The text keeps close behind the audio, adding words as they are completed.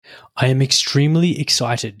I am extremely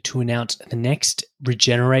excited to announce the next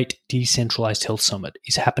Regenerate Decentralised Health Summit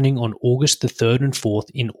is happening on August the 3rd and 4th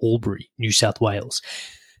in Albury, New South Wales.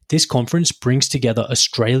 This conference brings together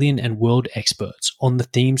Australian and world experts on the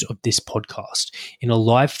themes of this podcast in a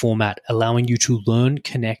live format, allowing you to learn,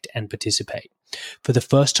 connect, and participate. For the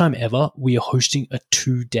first time ever, we are hosting a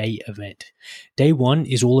 2-day event. Day 1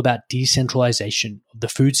 is all about decentralization of the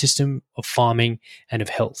food system, of farming, and of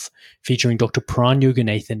health, featuring Dr. Pran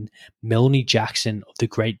Yoganathan, Melanie Jackson of the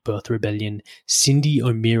Great Birth Rebellion, Cindy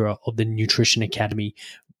O'Meara of the Nutrition Academy,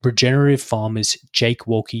 regenerative farmers Jake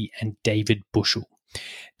Wolke and David Bushell.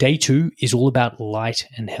 Day 2 is all about light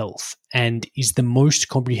and health and is the most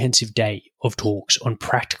comprehensive day of talks on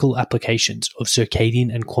practical applications of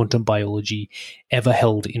circadian and quantum biology ever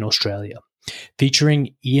held in Australia.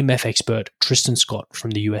 Featuring EMF expert Tristan Scott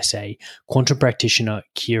from the USA, quantum practitioner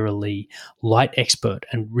Kira Lee, light expert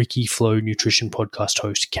and Ricky Flow nutrition podcast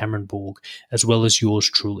host Cameron Borg, as well as yours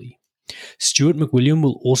truly. Stuart McWilliam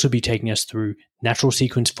will also be taking us through natural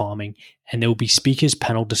sequence farming, and there will be speakers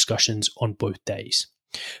panel discussions on both days.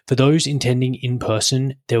 For those intending in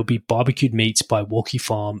person, there will be barbecued meats by Wolke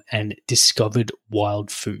Farm and Discovered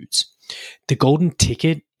Wild Foods. The golden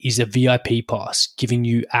ticket is a VIP pass, giving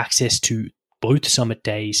you access to both summit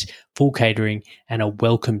days, full catering, and a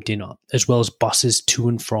welcome dinner, as well as buses to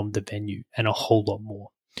and from the venue, and a whole lot more.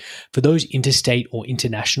 For those interstate or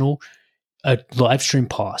international, a live stream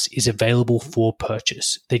pass is available for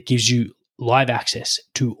purchase that gives you live access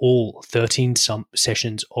to all 13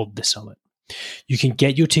 sessions of the summit. You can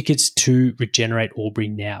get your tickets to Regenerate Albury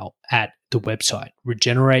now at the website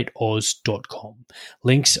regenerateoz.com.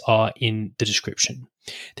 Links are in the description.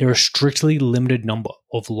 There are a strictly limited number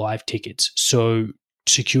of live tickets, so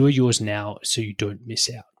secure yours now so you don't miss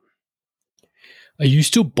out. Are you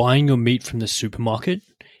still buying your meat from the supermarket?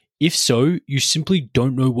 If so, you simply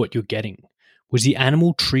don't know what you're getting. Was the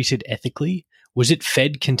animal treated ethically? Was it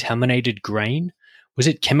fed contaminated grain? Was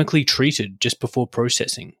it chemically treated just before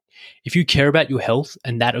processing? If you care about your health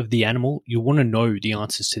and that of the animal, you'll want to know the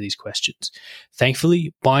answers to these questions.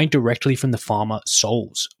 Thankfully, buying directly from the farmer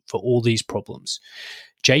solves for all these problems.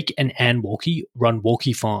 Jake and Anne Wolke run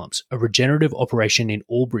Wolke Farms, a regenerative operation in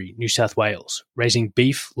Albury, New South Wales, raising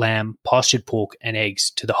beef, lamb, pastured pork, and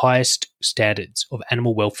eggs to the highest standards of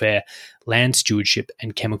animal welfare, land stewardship,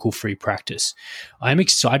 and chemical-free practice. I am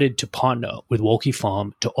excited to partner with Wolke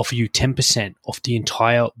Farm to offer you 10% off the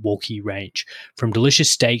entire Wolke range, from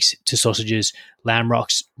delicious steaks to sausages, lamb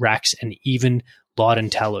racks, and even lard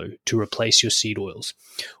and tallow to replace your seed oils.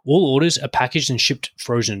 All orders are packaged and shipped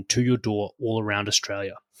frozen to your door all around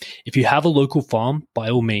Australia. If you have a local farm, by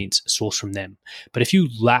all means, source from them. But if you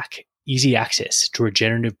lack easy access to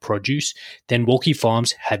regenerative produce, then Wolke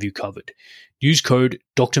Farms have you covered. Use code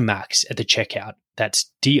Dr. Max at the checkout.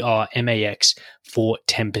 That's DRMAX for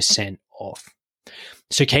 10% off.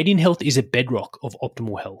 Circadian health is a bedrock of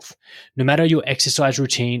optimal health. No matter your exercise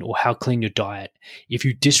routine or how clean your diet, if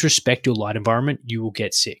you disrespect your light environment, you will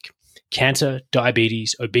get sick. Cancer,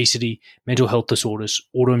 diabetes, obesity, mental health disorders,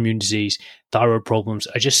 autoimmune disease, thyroid problems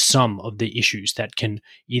are just some of the issues that can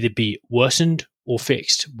either be worsened or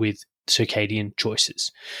fixed with circadian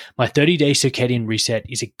choices. My 30-day circadian reset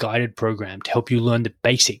is a guided program to help you learn the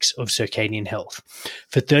basics of circadian health.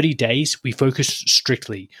 For 30 days, we focus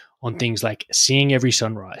strictly on things like seeing every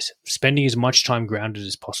sunrise, spending as much time grounded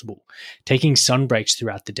as possible, taking sun breaks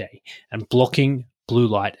throughout the day, and blocking blue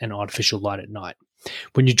light and artificial light at night.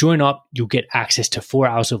 When you join up, you'll get access to 4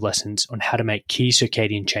 hours of lessons on how to make key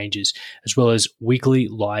circadian changes, as well as weekly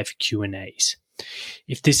live Q&As.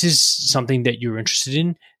 If this is something that you're interested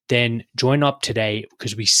in, then join up today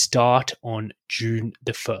because we start on June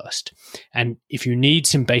the 1st. And if you need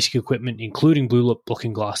some basic equipment, including blue light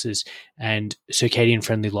blocking glasses and circadian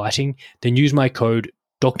friendly lighting, then use my code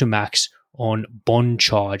Dr. Max on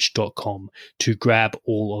bondcharge.com to grab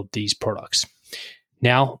all of these products.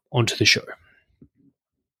 Now, onto the show.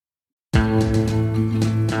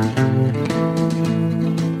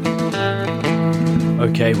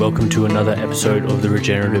 Okay, welcome to another episode of the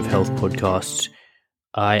Regenerative Health Podcast.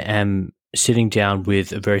 I am sitting down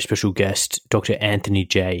with a very special guest, Dr. Anthony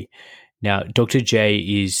J. Now, Dr. J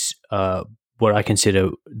is what I consider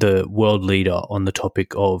the world leader on the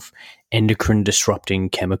topic of endocrine disrupting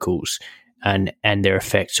chemicals and their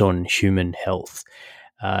effects on human health.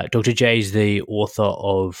 Dr. J is the author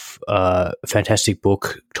of a fantastic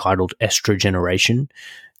book titled Estrogeneration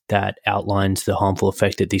that outlines the harmful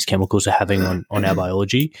effect that these chemicals are having on our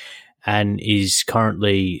biology, and is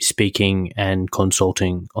currently speaking and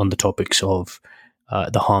consulting on the topics of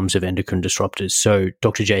the harms of endocrine disruptors. So,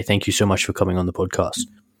 Dr. J, thank you so much for coming on the podcast.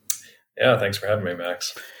 Yeah, thanks for having me,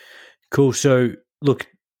 Max. Cool. So, look,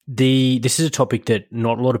 this is a topic that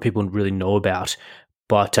not a lot of people really know about,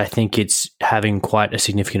 but I think it's having quite a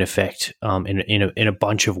significant effect in a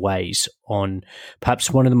bunch of ways on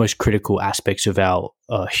perhaps one of the most critical aspects of our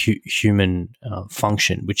human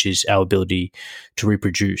function, which is our ability to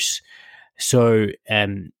reproduce. So,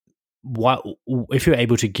 what if you're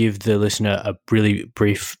able to give the listener a really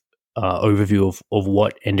brief overview of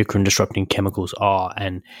what endocrine disrupting chemicals are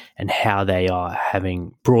and how they are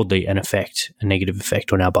having broadly a negative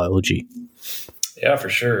effect on our biology? Yeah, for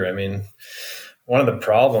sure. I mean, one of the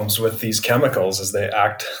problems with these chemicals is they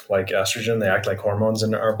act like estrogen. They act like hormones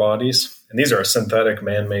in our bodies. And these are synthetic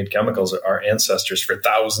man-made chemicals that our ancestors for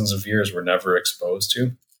thousands of years were never exposed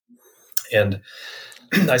to. And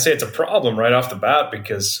I say it's a problem right off the bat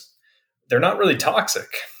because they're not really toxic,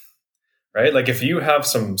 right? Like if you have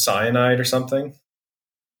some cyanide or something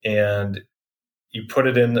and you put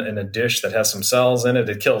it in a dish that has some cells in it,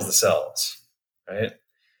 it kills the cells, right?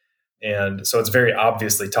 And so it's very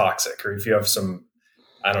obviously toxic. Or if you have some,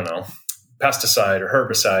 I don't know, pesticide or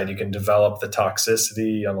herbicide, you can develop the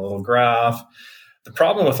toxicity on a little graph. The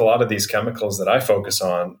problem with a lot of these chemicals that I focus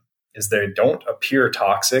on is they don't appear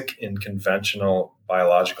toxic in conventional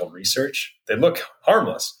biological research. They look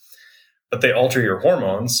harmless, but they alter your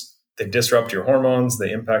hormones. They disrupt your hormones.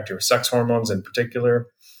 They impact your sex hormones in particular.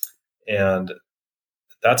 And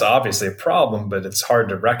that's obviously a problem, but it's hard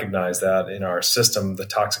to recognize that in our system, the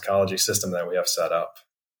toxicology system that we have set up.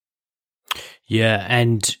 Yeah,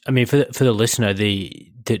 and I mean, for the listener,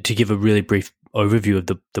 to give a really brief overview of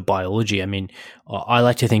the biology, I mean, I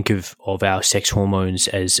like to think of our sex hormones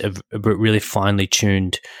as a really finely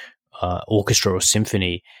tuned orchestra or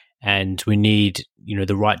symphony, and we need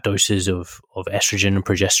the right doses of estrogen and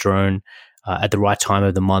progesterone at the right time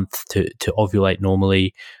of the month to ovulate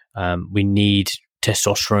normally. We need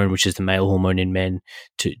testosterone, which is the male hormone in men,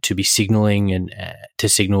 to be signaling and to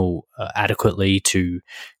signal adequately to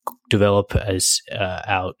develop as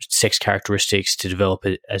our sex characteristics, to develop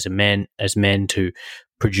as men to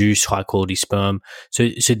produce high quality sperm. So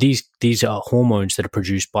these are hormones that are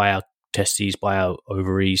produced by our testes, by our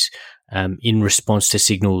ovaries, in response to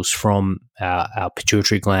signals from our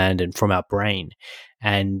pituitary gland and from our brain.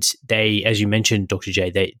 And they, as you mentioned, Dr.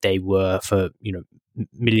 J, they were for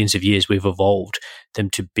millions of years, we've evolved them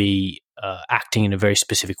to be acting in a very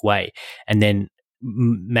specific way. And then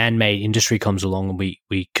man-made industry comes along and we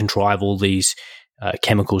contrive all these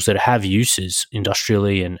chemicals that have uses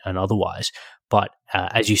industrially and otherwise. But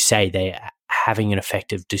as you say, they're having an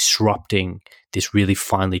effect of disrupting this really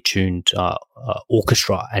finely tuned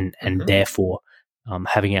orchestra and therefore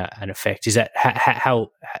having an effect. Is that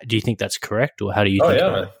how do you think that's correct, or how do you think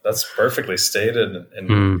about it? That's perfectly stated.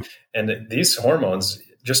 And these hormones,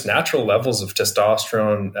 just natural levels of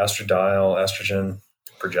testosterone, estradiol, estrogen,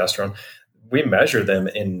 progesterone, we measure them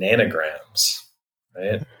in nanograms,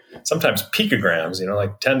 right? Sometimes picograms,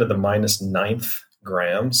 like 10 to the minus ninth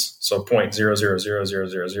grams. So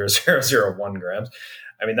 0.000000001 grams.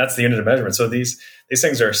 I mean, that's the unit of measurement. So these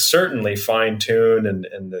things are certainly fine-tuned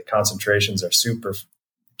and the concentrations are super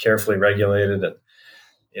carefully regulated. And,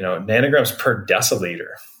 nanograms per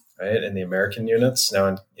deciliter, right, in the American units.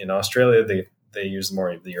 Now, in Australia, they use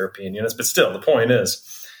more of the European units. But still, the point is,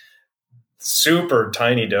 super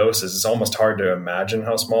tiny doses. It's almost hard to imagine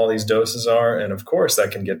how small these doses are. And, of course,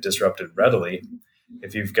 that can get disrupted readily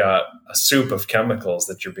if you've got a soup of chemicals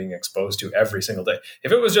that you're being exposed to every single day.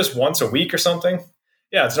 If it was just once a week or something,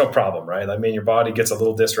 yeah, it's no problem, right? I mean, your body gets a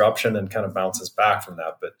little disruption and kind of bounces back from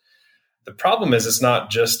that. But the problem is it's not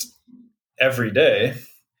just every day.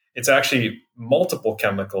 It's actually multiple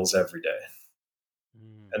chemicals every day.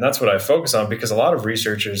 And that's what I focus on, because a lot of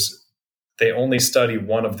researchers, they only study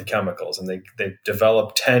one of the chemicals, and they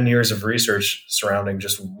develop 10 years of research surrounding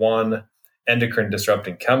just one endocrine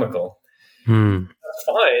disrupting chemical. That's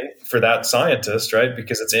fine for that scientist, right?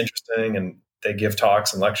 Because it's interesting and they give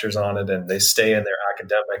talks and lectures on it and they stay in their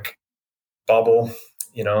academic bubble,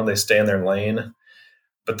 they stay in their lane.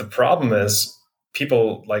 But the problem is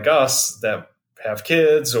people like us that have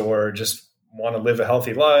kids or just want to live a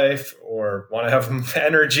healthy life or want to have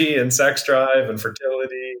energy and sex drive and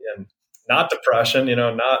fertility and not depression,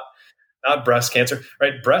 not breast cancer,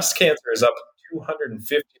 right? Breast cancer is up 250%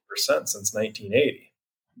 since 1980.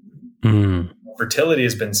 Fertility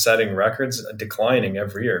has been setting records, declining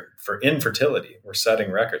every year. For infertility, we're setting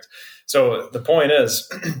records. So the point is,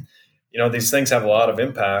 these things have a lot of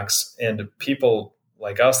impacts, and people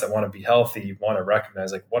like us that want to be healthy want to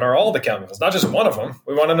recognize, like, what are all the chemicals? Not just one of them.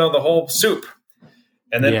 We want to know the whole soup.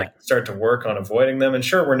 And then we can start to work on avoiding them. And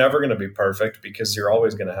sure, we're never going to be perfect because you're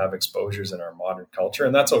always going to have exposures in our modern culture,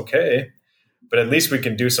 and that's okay. but at least we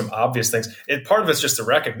can do some obvious things. Part of it's just the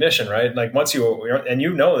recognition, right? Like once and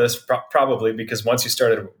you know this probably because once you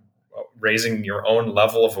started raising your own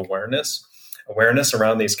level of awareness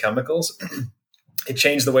around these chemicals, it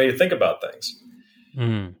changed the way you think about things.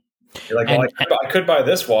 Mm. You're like, well, I could buy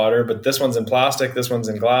this water, but this one's in plastic, this one's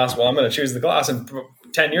in glass. Well, I'm going to choose the glass. And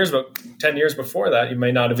 10 years before that, you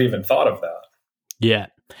may not have even thought of that. Yeah.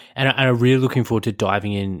 And I'm really looking forward to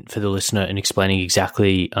diving in for the listener and explaining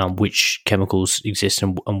exactly which chemicals exist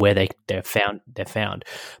and where they're found.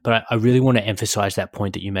 But I really want to emphasize that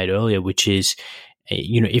point that you made earlier, which is,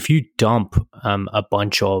 if you dump a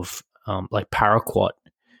bunch of like paraquat,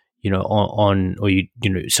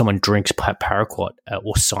 someone drinks paraquat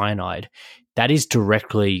or cyanide, that is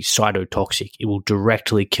directly cytotoxic. It will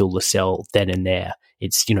directly kill the cell then and there.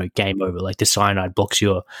 It's, game over. Like the cyanide blocks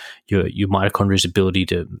your mitochondria's ability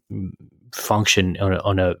to function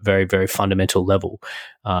on a very, very fundamental level.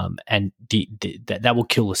 And that will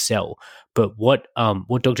kill the cell. But what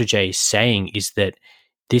Dr. J is saying is that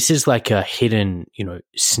this is like a hidden,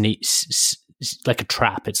 like a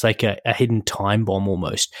trap. It's like a hidden time bomb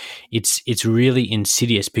almost. It's really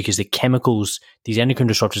insidious because the chemicals, these endocrine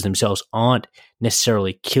disruptors themselves, aren't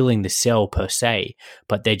necessarily killing the cell per se,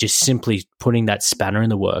 but they're just simply putting that spanner in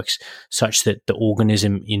the works such that the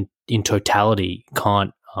organism in totality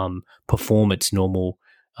can't perform its normal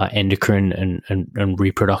endocrine and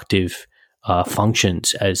reproductive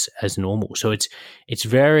functions as normal. So it's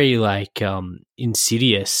very like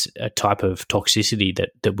insidious type of toxicity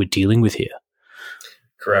that we're dealing with here.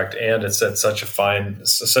 Correct. And it's at such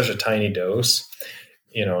a tiny dose.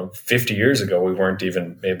 50 years ago, we weren't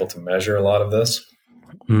even able to measure a lot of this.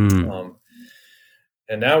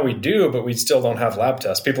 And now we do, but we still don't have lab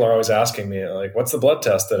tests. People are always asking me, like, what's the blood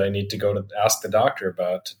test that I need to go to ask the doctor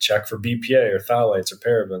about to check for BPA or phthalates or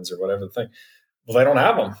parabens or whatever the thing? Well, they don't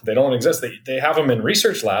have them. They don't exist. They have them in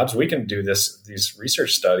research labs. We can do these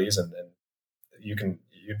research studies and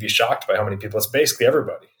you'd be shocked by how many people. It's basically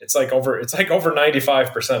everybody. It's like over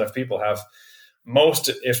 95% of people have most,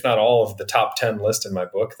 if not all, of the top 10 list in my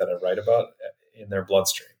book that I write about in their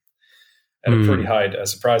bloodstream at a pretty high,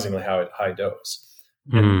 surprisingly high dose.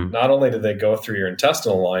 And not only do they go through your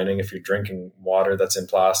intestinal lining if you're drinking water that's in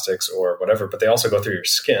plastics or whatever, but they also go through your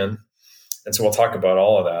skin. And so we'll talk about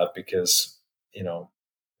all of that because,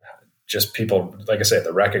 just people, like I say,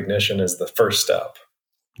 the recognition is the first step.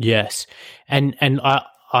 Yes. And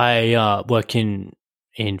I work in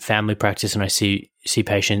family practice and I see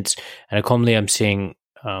patients, and commonly I'm seeing,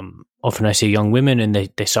 often I see young women and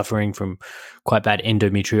they're suffering from quite bad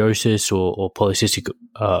endometriosis or polycystic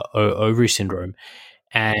ovary syndrome.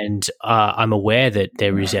 And I'm aware that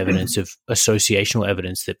there is evidence of associational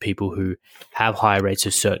evidence that people who have higher rates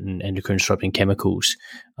of certain endocrine disrupting chemicals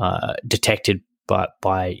detected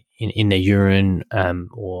by in their urine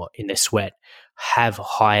or in their sweat have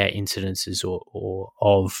higher incidences or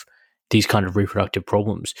of these kind of reproductive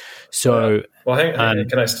problems. So, hang on.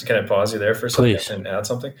 Can I pause you there for a second please. And add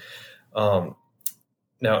something?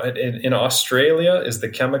 Now, in Australia, is the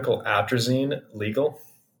chemical atrazine legal,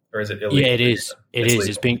 or is it illegal? Yeah, it is.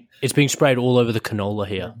 It's being sprayed all over the canola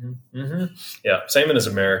here. Yeah, same as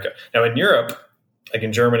America. Now, in Europe, like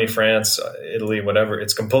in Germany, France, Italy, whatever,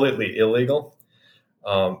 it's completely illegal.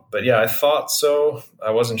 But yeah, I thought so. I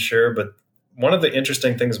wasn't sure, but one of the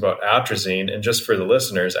interesting things about atrazine, and just for the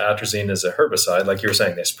listeners, atrazine is a herbicide. Like you were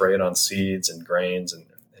saying, they spray it on seeds and grains and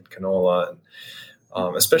canola,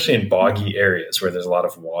 and especially in boggy areas where there's a lot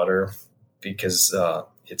of water, because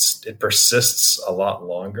it persists a lot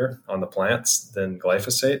longer on the plants than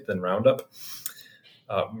glyphosate, than Roundup.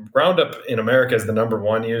 Roundup in America is the number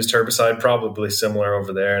one used herbicide, probably similar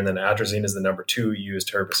over there, and then atrazine is the number 2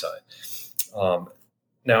 used herbicide.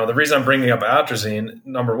 Now, the reason I'm bringing up atrazine,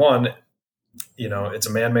 number one, it's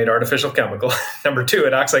a man-made artificial chemical. Number 2,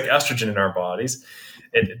 it acts like estrogen in our bodies.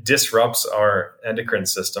 It disrupts our endocrine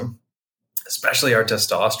system, especially our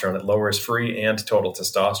testosterone. It lowers free and total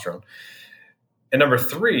testosterone. And number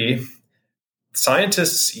 3,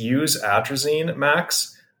 scientists use atrazine,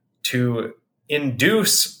 Max, to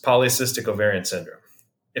induce polycystic ovarian syndrome.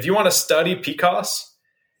 If you want to study PCOS,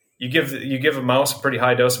 you give a mouse a pretty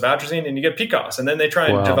high dose of atrazine and you get PCOS. And then they try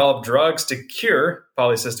and develop drugs to cure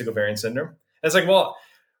polycystic ovarian syndrome. And it's like, well,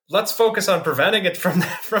 let's focus on preventing it from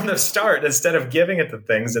the start instead of giving it the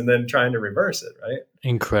things and then trying to reverse it, right?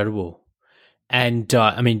 Incredible. And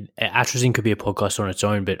atrazine could be a podcast on its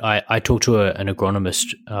own, but I talked to an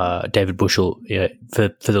agronomist, David Bushell. For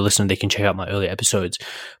the listener, they can check out my earlier episodes.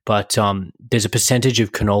 But there's a percentage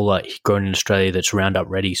of canola grown in Australia that's Roundup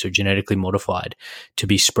ready, so genetically modified, to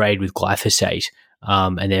be sprayed with glyphosate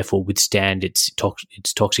and therefore withstand its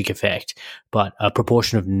toxic effect. But a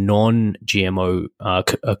proportion of non-GMO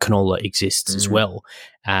canola exists as well,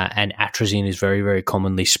 and atrazine is very, very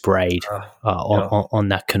commonly sprayed on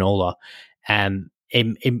that canola.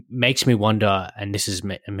 It makes me wonder, and this is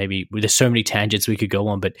maybe there's so many tangents we could go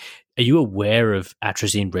on, but are you aware of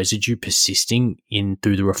atrazine residue persisting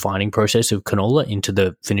through the refining process of canola into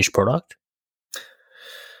the finished product?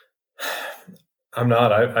 I'm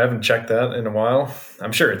not. I haven't checked that in a while.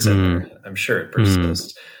 I'm sure it's in there. I'm sure it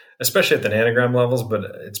persists, especially at the nanogram levels, but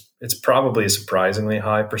it's probably a surprisingly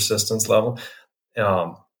high persistence level.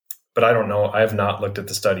 But I don't know. I have not looked at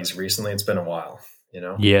the studies recently. It's been a while,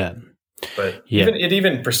 Yeah. But it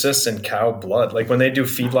even persists in cow blood. Like when they do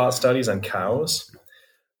feedlot studies on cows,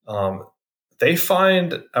 they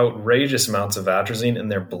find outrageous amounts of atrazine in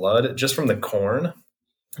their blood just from the corn.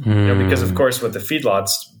 Because of course with the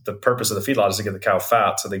feedlots, the purpose of the feedlot is to get the cow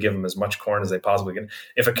fat, so they give them as much corn as they possibly can.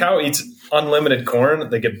 If a cow eats unlimited corn,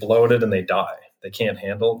 they get bloated and they die. They can't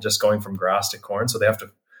handle just going from grass to corn, so they have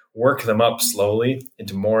to work them up slowly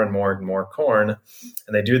into more and more and more corn.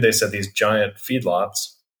 And they said these giant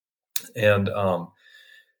feedlots, and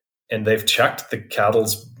they've checked they've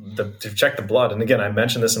checked the blood. And again, I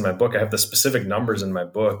mentioned this in my book. I have the specific numbers in my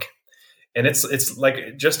book. And it's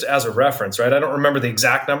like, just as a reference, right? I don't remember the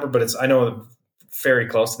exact number, but I know very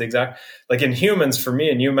close to the exact. Like in humans, for me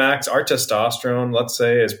and you, Max, our testosterone, let's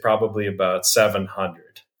say, is probably about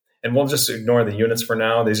 700. And we'll just ignore the units for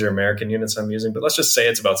now. These are American units I'm using, but let's just say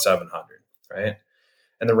it's about 700, right?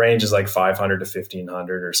 And the range is like 500 to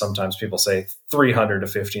 1500, or sometimes people say 300 to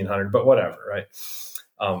 1500, but whatever, right?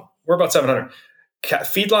 We're about 700.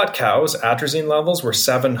 Feedlot cows, atrazine levels were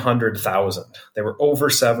 700,000. They were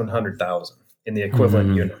over 700,000 in the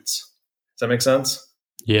equivalent units. Does that make sense?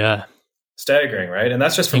 Yeah. Staggering, right? And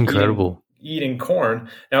that's just from incredible eating corn.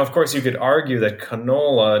 Now, of course, you could argue that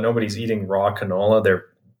canola, nobody's eating raw canola.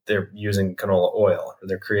 They're using canola oil.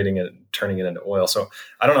 They're creating it, turning it into oil. So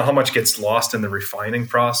I don't know how much gets lost in the refining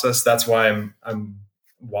process. That's why I'm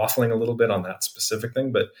waffling a little bit on that specific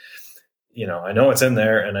thing, but I know it's in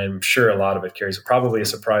there, and I'm sure a lot of it probably a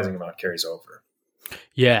surprising amount carries over.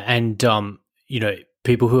 Yeah, and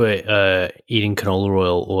people who are eating canola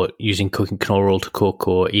oil or using cooking canola oil to cook,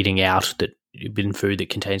 or eating out in food that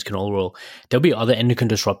contains canola oil, there'll be other endocrine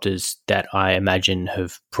disruptors that I imagine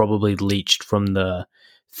have probably leached from the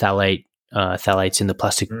phthalates in the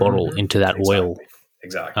plastic bottle into that oil.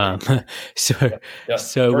 Exactly. So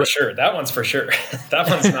for sure, that one's for sure. That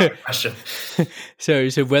one's not a question. So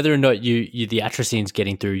whether or not the atrazine's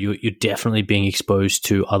getting through, you're definitely being exposed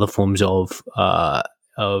to other forms of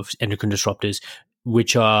endocrine disruptors,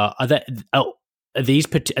 which are the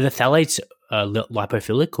phthalates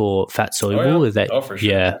lipophilic or fat soluble? Oh, yeah. For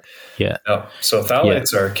sure. Yeah. Oh, so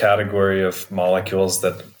phthalates are a category of molecules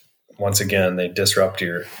that, once again, they disrupt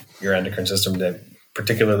your endocrine system. They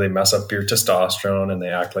particularly mess up your testosterone, and they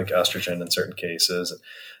act like estrogen in certain cases.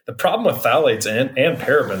 The problem with phthalates and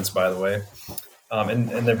parabens, by the way, and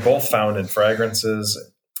they're both found in fragrances,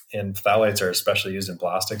 and phthalates are especially used in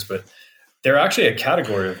plastics, but they're actually a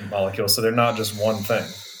category of molecules, so they're not just one thing.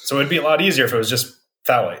 So it'd be a lot easier if it was just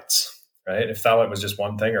phthalates, right? If phthalate was just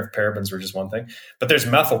one thing, or if parabens were just one thing. But there's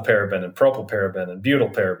methylparaben and propylparaben and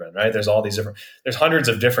butylparaben, right? There's hundreds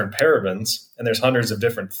of different parabens, and there's hundreds of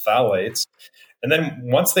different phthalates. And then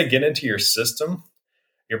once they get into your system,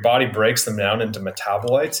 your body breaks them down into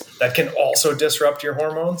metabolites that can also disrupt your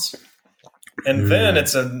hormones. And then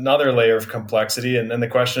it's another layer of complexity. And then the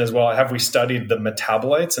question is, well, have we studied the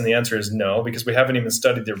metabolites? And the answer is no, because we haven't even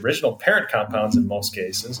studied the original parent compounds in most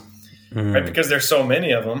cases, right? Because there's so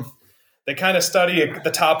many of them. They kind of study the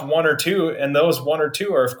top one or two, and those one or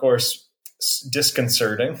two are, of course,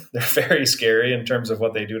 disconcerting. They're very scary in terms of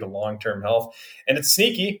what they do to long-term health. And it's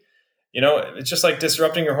sneaky. It's just like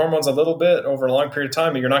disrupting your hormones a little bit over a long period of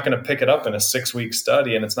time, but you're not going to pick it up in a 6-week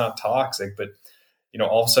study, and it's not toxic. But,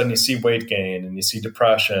 all of a sudden you see weight gain, and you see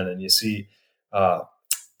depression, and you see,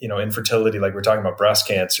 infertility, like we're talking about breast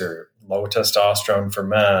cancer, low testosterone for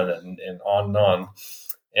men, and on and on.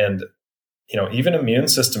 And, even immune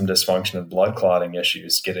system dysfunction and blood clotting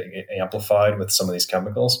issues get amplified with some of these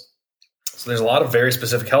chemicals. So there's a lot of very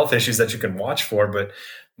specific health issues that you can watch for, but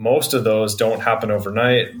most of those don't happen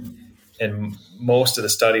overnight. And most of the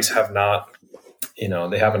studies have not,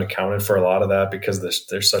 they haven't accounted for a lot of that because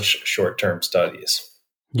there's such short-term studies.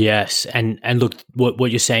 Yes. And look,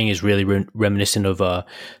 what you're saying is really reminiscent of a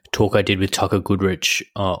talk I did with Tucker Goodrich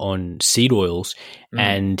on seed oils.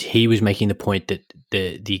 And he was making the point that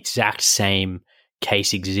the exact same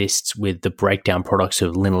case exists with the breakdown products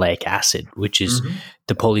of linoleic acid, which is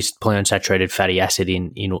the polyunsaturated fatty acid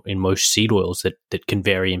in most seed oils that can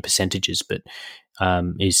vary in percentages, but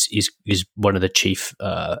is one of the chief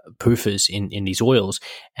PUFAs in these oils.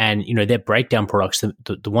 And their breakdown products,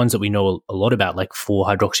 the ones that we know a lot about, like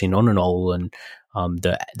 4-hydroxynonenal and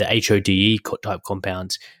the HODE type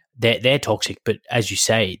compounds, they're toxic. But as you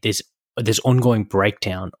say, there's ongoing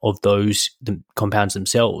breakdown of the compounds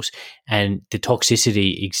themselves, and the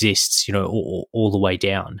toxicity exists, all the way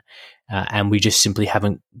down. And we just simply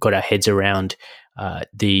haven't got our heads around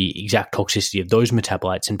the exact toxicity of those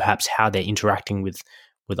metabolites and perhaps how they're interacting with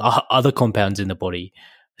other compounds in the body.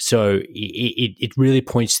 So it really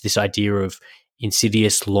points to this idea of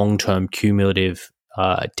insidious, long-term, cumulative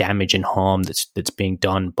damage and harm that's being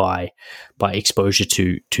done by exposure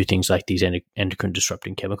to things like these endocrine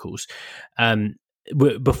disrupting chemicals.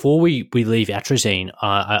 Before we leave atrazine,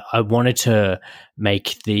 I wanted to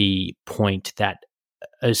make the point that,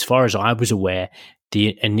 as far as I was aware,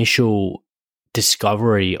 the initial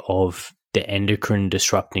discovery of the endocrine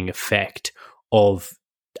disrupting effect of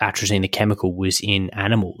atrazine, the chemical, was in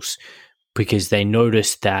animals, because they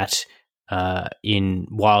noticed that in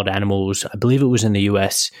wild animals, I believe it was in the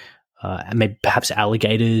US, maybe perhaps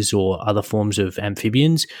alligators or other forms of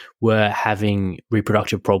amphibians were having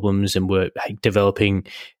reproductive problems and were developing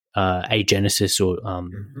agenesis or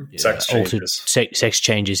sex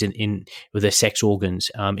changes in with their sex organs.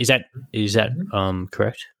 Is that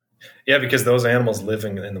correct? Yeah, because those animals live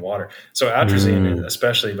in the water. So atrazine,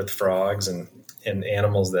 especially with frogs and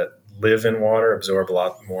animals that live in water, absorb a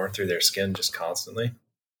lot more through their skin just constantly.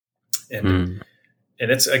 And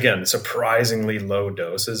it's, again, surprisingly low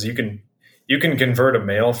doses. You can convert a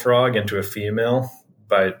male frog into a female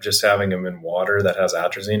by just having them in water that has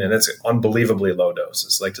atrazine, and it's unbelievably low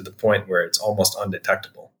doses, like to the point where it's almost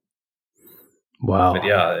undetectable. Wow.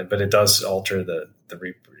 But it does alter the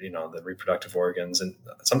reproductive organs, and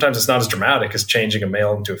sometimes it's not as dramatic as changing a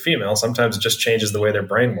male into a female. Sometimes it just changes the way their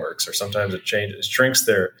brain works, or sometimes it shrinks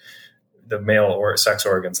the male or sex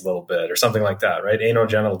organs a little bit, or something like that, right?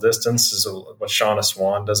 Anogenital distance is what Shauna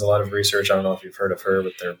Swan does a lot of research. I don't know if you've heard of her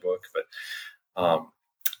with their book,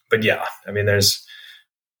 but yeah, I mean, there's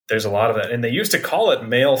a lot of that. And they used to call it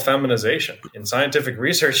male feminization in scientific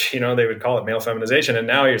research. They would call it male feminization, and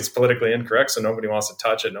now it's politically incorrect. So nobody wants to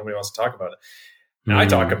touch it. Nobody wants to talk about it. Now, I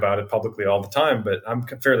talk about it publicly all the time, but I'm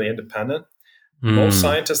fairly independent. Most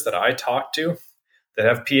scientists that I talk to that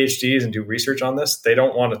have PhDs and do research on this, they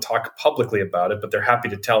don't want to talk publicly about it, but they're happy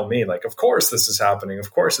to tell me, like, of course this is happening.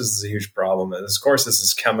 Of course this is a huge problem. And of course this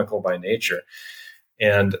is chemical by nature.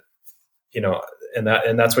 And, and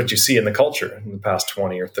that's what you see in the culture in the past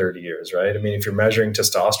 20 or 30 years, right? I mean, if you're measuring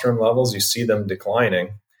testosterone levels, you see them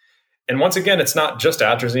declining. And once again, it's not just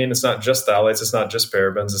atrazine. It's not just phthalates. It's not just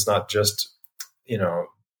parabens. It's not just,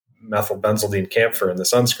 methylbenzaldine camphor in the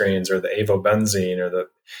sunscreens, or the avobenzene, or the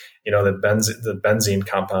benzene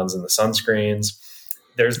compounds in the sunscreens.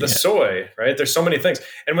 There's the soy, right? There's so many things.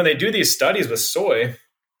 And when they do these studies with soy,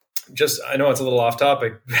 I know it's a little off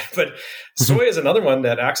topic, but soy is another one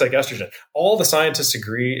that acts like estrogen. All the scientists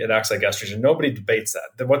agree it acts like estrogen. Nobody debates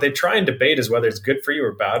that. What they try and debate is whether it's good for you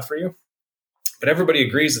or bad for you. But everybody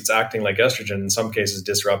agrees it's acting like estrogen, in some cases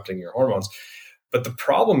disrupting your hormones. But the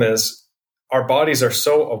problem is, our bodies are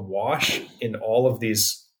so awash in all of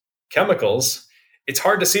these chemicals, it's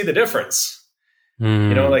hard to see the difference.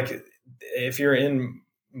 Like if you're in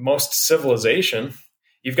most civilization,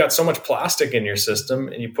 you've got so much plastic in your system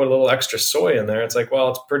and you put a little extra soy in there. It's like, well,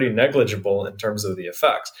 it's pretty negligible in terms of the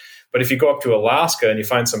effects. But if you go up to Alaska and you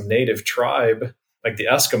find some native tribe, like the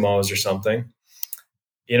Eskimos or something,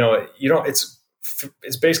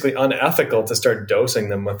 it's basically unethical to start dosing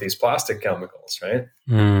them with these plastic chemicals, right?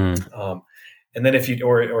 And then if you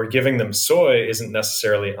or giving them soy isn't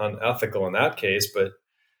necessarily unethical in that case, but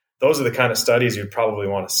those are the kind of studies you'd probably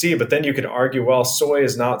want to see. But then you could argue, well, soy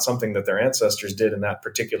is not something that their ancestors did in that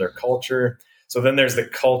particular culture. So then there's the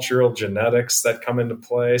cultural genetics that come into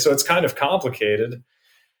play. So it's kind of complicated,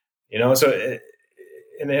 So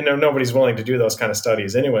and nobody's willing to do those kind of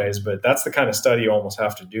studies anyways. But that's the kind of study you almost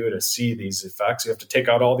have to do to see these effects. You have to take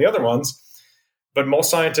out all the other ones. But most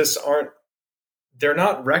scientists they're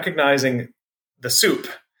not recognizing the soup.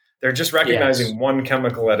 They're just recognizing one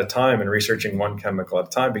chemical at a time and researching one chemical at a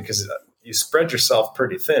time, because you spread yourself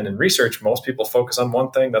pretty thin. In research, most people focus on one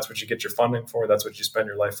thing. That's what you get your funding for. That's what you spend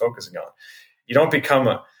your life focusing on. You don't become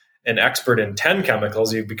an expert in 10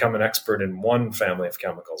 chemicals. You become an expert in one family of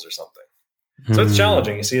chemicals or something. So it's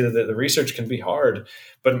challenging. You see that the research can be hard.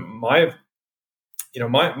 But my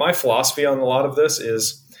philosophy on a lot of this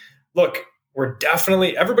is, look,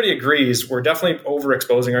 everybody agrees we're definitely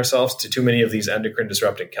overexposing ourselves to too many of these endocrine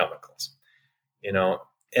disrupting chemicals,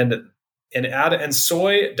 and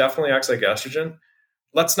soy definitely acts like estrogen.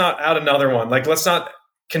 Let's not add another one. Like, let's not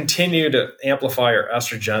continue to amplify our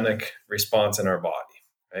estrogenic response in our body,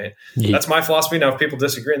 right? Yeah. That's my philosophy. Now, if people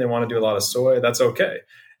disagree and they want to do a lot of soy, that's okay.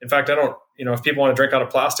 In fact, I don't, if people want to drink out of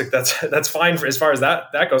plastic, that's fine as far as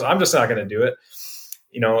that goes. I'm just not going to do it,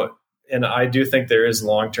 and I do think there is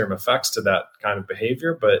long-term effects to that kind of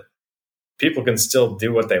behavior, but people can still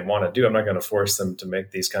do what they want to do. I'm not going to force them to make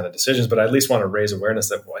these kind of decisions, but I at least want to raise awareness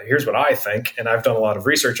that, well, here's what I think, and I've done a lot of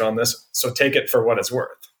research on this, so take it for what it's worth.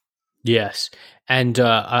 Yes. And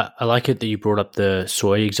I like it that you brought up the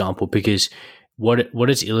soy example, because what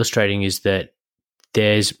it's illustrating is that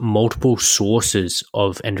there's multiple sources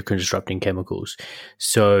of endocrine disrupting chemicals.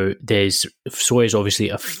 So soy is obviously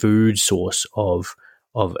a food source of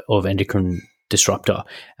endocrine disruptor,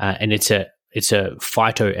 and it's a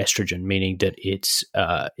phytoestrogen, meaning that it's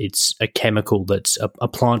a chemical that's a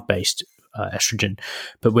plant-based estrogen.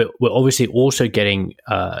 But we're obviously also getting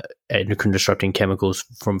endocrine disrupting chemicals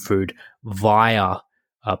from food via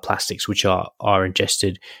plastics, which are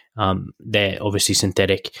ingested. They're obviously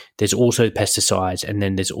synthetic. There's also pesticides, and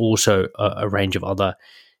then there's also a range of other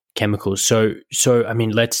chemicals. So I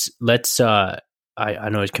mean, let's I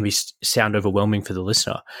know it can sound overwhelming for the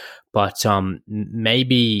listener, but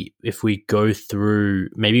maybe if we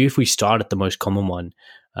start at the most common one,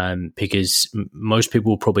 because most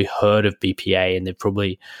people have probably heard of BPA, and they've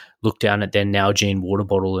probably looked down at their Nalgene water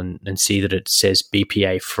bottle and see that it says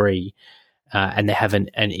BPA free, and they have an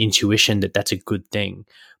intuition that that's a good thing.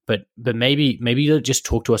 But maybe you'll just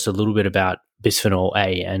talk to us a little bit about bisphenol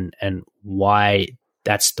A and why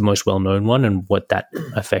that's the most well-known one and what that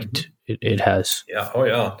effect it has. Yeah. Oh,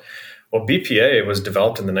 yeah. Well, BPA was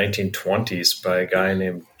developed in the 1920s by a guy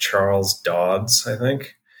named Charles Dodds, I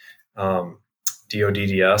think.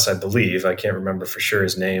 DODDS, I believe. I can't remember for sure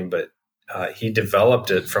his name, but he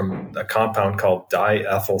developed it from a compound called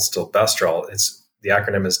diethylstilbestrol. The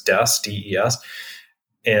acronym is DES, DES.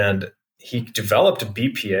 And he developed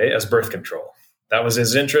BPA as birth control. That was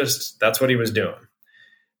his interest. That's what he was doing.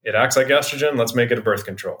 It acts like estrogen. Let's make it a birth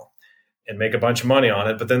control and make a bunch of money on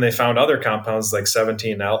it. But then they found other compounds like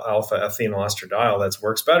 17-alpha ethinyl estradiol that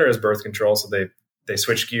works better as birth control. So they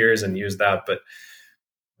switched gears and used that. But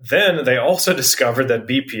then they also discovered that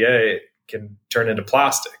BPA can turn into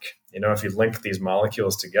plastic. If you link these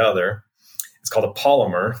molecules together, it's called a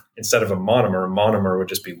polymer instead of a monomer. A monomer would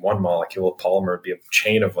just be one molecule. A polymer would be a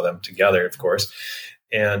chain of them together, of course.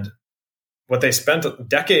 And what they spent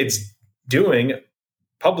decades doing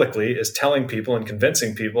publicly is telling people and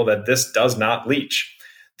convincing people that this does not leach.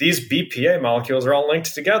 These BPA molecules are all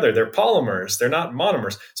linked together. They're polymers. They're not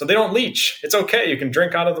monomers. So they don't leach. It's okay. You can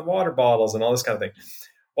drink out of the water bottles and all this kind of thing.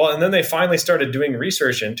 Well, and then they finally started doing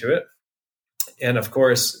research into it. And of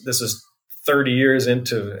course, this is 30 years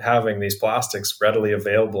into having these plastics readily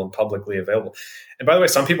available and publicly available. And by the way,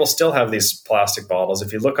 some people still have these plastic bottles.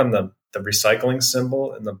 If you look on the recycling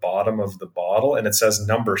symbol in the bottom of the bottle and it says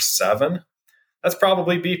number 7, that's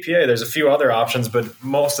probably BPA. There's a few other options, but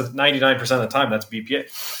 99% of the time, that's BPA.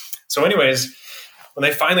 So anyways, when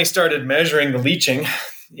they finally started measuring the leaching,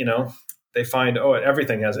 they find,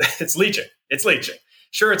 everything it's leaching. It's leaching.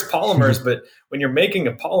 Sure, it's polymers, but when you're making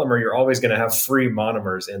a polymer, you're always going to have free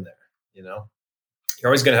monomers in there. You're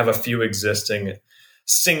always going to have a few existing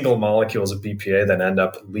single molecules of BPA that end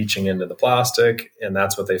up leaching into the plastic, and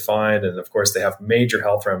that's what they find. And of course, they have major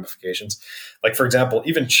health ramifications. Like, for example,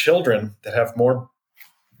 even children that have more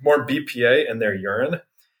BPA in their urine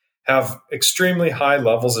have extremely high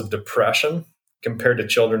levels of depression compared to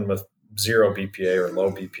children with zero BPA or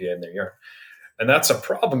low BPA in their urine. And that's a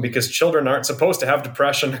problem because children aren't supposed to have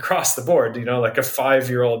depression across the board. Like a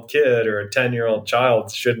 5-year-old kid or a 10-year-old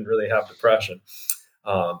child shouldn't really have depression.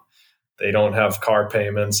 They don't have car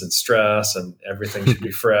payments and stress, and everything should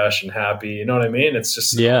be fresh and happy. You know what I mean? It's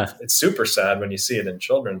just, It's super sad when you see it in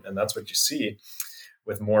children. And that's what you see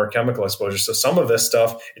with more chemical exposure. So some of this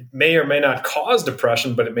stuff, it may or may not cause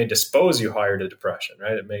depression, but it may dispose you higher to depression,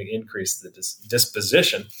 right? It may increase the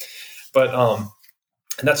disposition. But,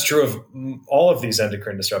 and that's true of all of these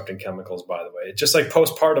endocrine disrupting chemicals, by the way. It's just like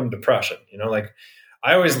postpartum depression. Like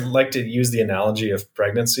I always like to use the analogy of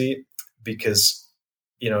pregnancy because,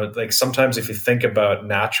 like sometimes if you think about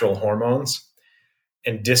natural hormones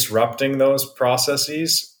and disrupting those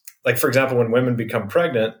processes, like for example, when women become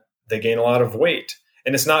pregnant, they gain a lot of weight.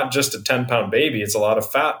 And it's not just a 10-pound baby. It's a lot of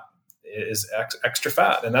fat, is extra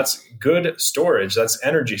fat. And that's good storage. That's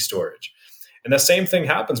energy storage. And the same thing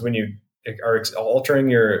happens when you are altering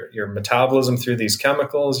your metabolism through these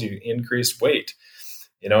chemicals, you increase weight,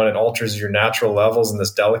 and it alters your natural levels and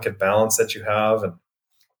this delicate balance that you have. And,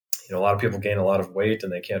 a lot of people gain a lot of weight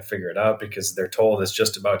and they can't figure it out because they're told it's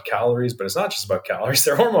just about calories, but it's not just about calories.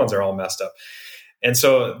 Their hormones are all messed up. And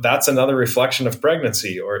so that's another reflection of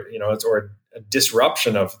pregnancy, or a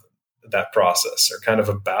disruption of that process, or kind of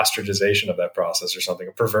a bastardization of that process, or something,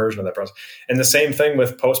 a perversion of that process. And the same thing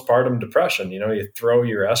with postpartum depression. You throw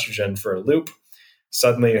your estrogen for a loop,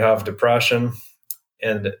 suddenly you have depression,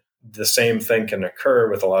 and the same thing can occur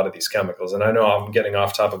with a lot of these chemicals. And I know I'm getting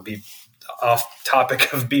off topic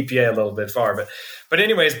of BPA a little bit far, but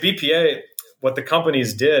anyways, BPA, what the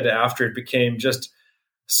companies did after it became just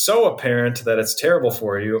so apparent that it's terrible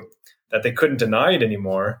for you that they couldn't deny it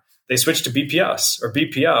anymore, they switched to BPS or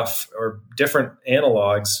BPF or different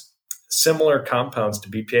analogs, similar compounds to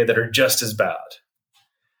BPA that are just as bad.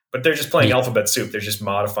 But they're just playing alphabet soup. They're just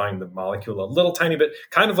modifying the molecule a little tiny bit,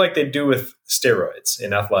 kind of like they do with steroids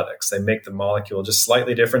in athletics. They make the molecule just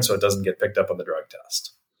slightly different so it doesn't get picked up on the drug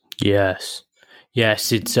test. Yes.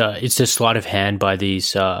 It's a sleight of hand by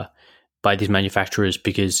these manufacturers,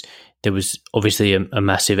 because there was obviously a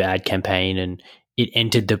massive ad campaign, and it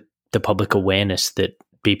entered the public awareness that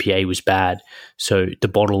BPA was bad. So the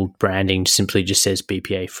bottle branding simply just says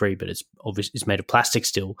BPA free, but it's obviously it's made of plastic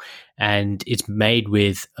still, and it's made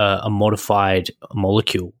with a modified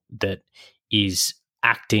molecule that is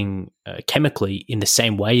acting chemically in the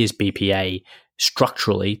same way as BPA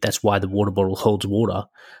structurally. That's why the water bottle holds water,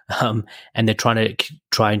 and they're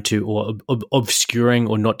trying to or obscuring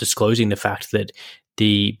or not disclosing the fact that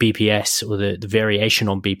the BPS or the variation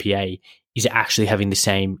on BPA is actually having the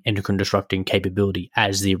same endocrine disrupting capability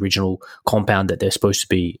as the original compound that they're supposed to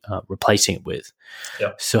be replacing it with.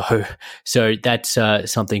 Yep. So that's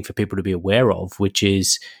something for people to be aware of, which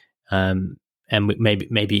is, and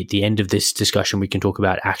maybe at the end of this discussion we can talk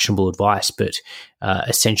about actionable advice, but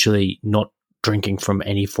essentially not drinking from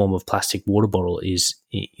any form of plastic water bottle is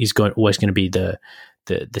always going to be the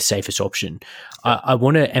safest option. I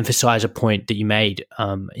want to emphasize a point that you made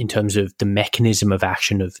in terms of the mechanism of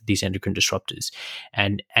action of these endocrine disruptors,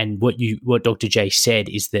 and what Dr. J said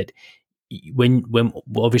is that when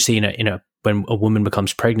obviously when a woman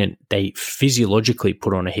becomes pregnant, they physiologically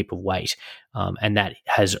put on a heap of weight, and that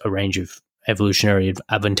has a range of evolutionary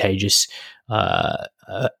advantageous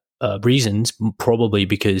reasons, probably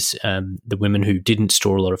because the women who didn't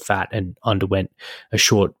store a lot of fat and underwent a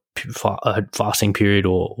short fasting period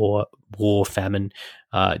or war, famine,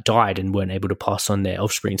 died and weren't able to pass on their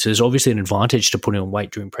offspring. So there's obviously an advantage to putting on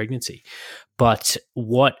weight during pregnancy. But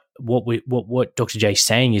what Dr. J is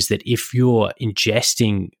saying is that if you're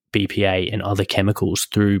ingesting BPA and other chemicals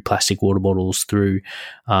through plastic water bottles, through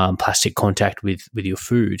plastic contact with your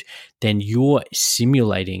food, then you're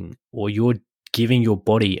simulating, or you're giving your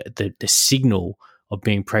body the signal of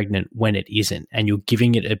being pregnant when it isn't, and you're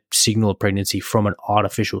giving it a signal of pregnancy from an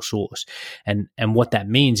artificial source. And what that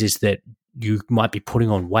means is that you might be putting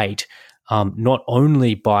on weight, not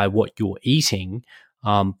only by what you're eating,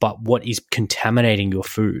 but what is contaminating your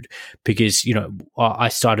food. Because,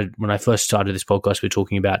 when I first started this podcast, we were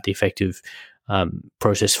talking about the effect of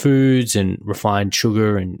processed foods and refined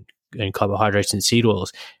sugar and carbohydrates and seed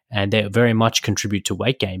oils, and they very much contribute to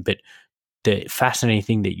weight gain. But the fascinating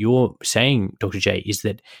thing that you're saying, Dr. J, is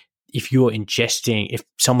that if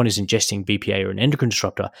someone is ingesting BPA or an endocrine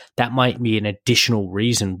disruptor, that might be an additional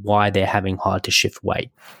reason why they're having hard to shift weight.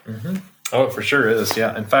 Mm-hmm. Oh, it for sure is.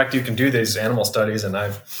 Yeah. In fact, you can do these animal studies, and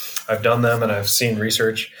I've done them, and I've seen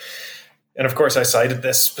research. And of course, I cited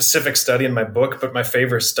this specific study in my book, but my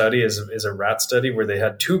favorite study is a rat study where they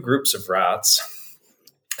had two groups of rats,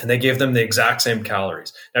 and they gave them the exact same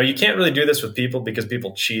calories. Now, you can't really do this with people because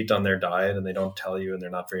people cheat on their diet and they don't tell you, and they're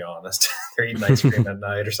not very honest. They're eating ice cream at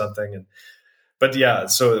night or something. But yeah,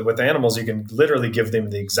 so with animals, you can literally give them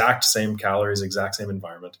the exact same calories, exact same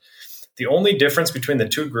environment. The only difference between the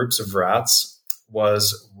two groups of rats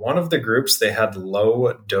was one of the groups, they had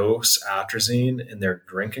low dose atrazine in their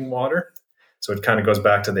drinking water. So it kind of goes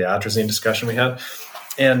back to the atrazine discussion we had.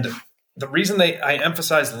 And the reason I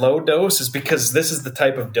emphasize low dose is because this is the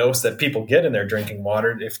type of dose that people get in their drinking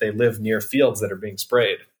water if they live near fields that are being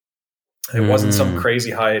sprayed. It wasn't some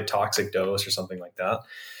crazy high toxic dose or something like that.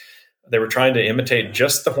 They were trying to imitate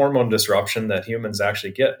just the hormone disruption that humans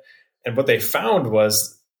actually get. And what they found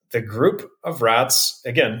was the group of rats,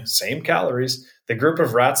 again, same calories, the group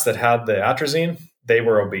of rats that had the atrazine, they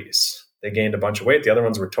were obese. They gained a bunch of weight. The other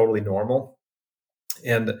ones were totally normal.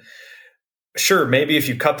 And sure, maybe if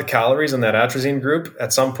you cut the calories in that atrazine group,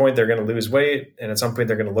 at some point they're going to lose weight, and at some point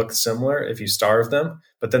they're going to look similar if you starve them,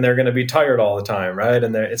 but then they're going to be tired all the time, right?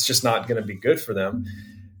 And it's just not going to be good for them.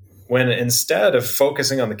 When instead of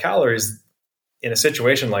focusing on the calories in a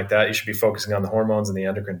situation like that, you should be focusing on the hormones and the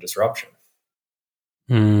endocrine disruption.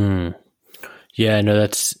 Yeah, no,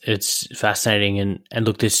 it's fascinating. And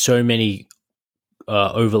look, there's so many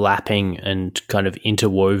overlapping and kind of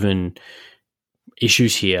interwoven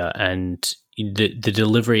issues here. And the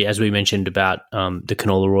delivery, as we mentioned about the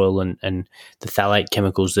canola oil and the phthalate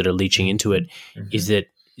chemicals that are leaching into it, is that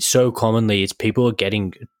so commonly it's people are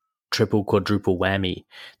getting triple, quadruple whammy.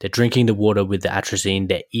 They're drinking the water with the atrazine.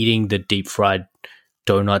 They're eating the deep fried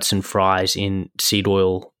donuts and fries in seed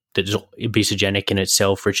oil that's obesogenic in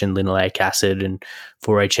itself, rich in linoleic acid and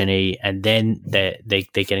 4-HNE, and then they're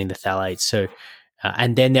getting the phthalates. So,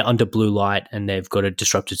 and then they're under blue light and they've got a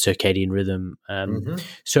disrupted circadian rhythm.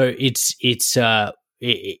 So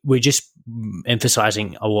we're just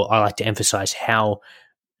emphasizing, or I like to emphasize how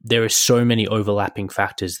there are so many overlapping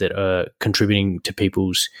factors that are contributing to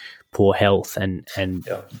people's poor health, and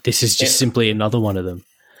this is just simply another one of them.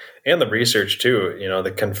 And the research too,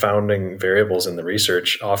 the confounding variables in the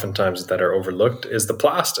research oftentimes that are overlooked is the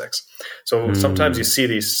plastics. So sometimes you see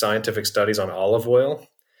these scientific studies on olive oil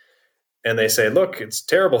and they say, look, it's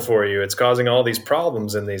terrible for you. It's causing all these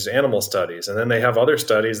problems in these animal studies. And then they have other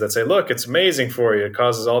studies that say, look, it's amazing for you. It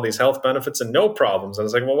causes all these health benefits and no problems. And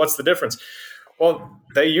it's like, well, what's the difference? Well,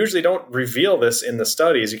 they usually don't reveal this in the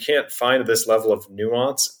studies. You can't find this level of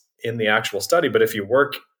nuance in the actual study. But if you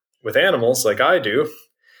work with animals like I do,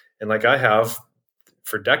 and like I have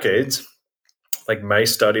for decades, like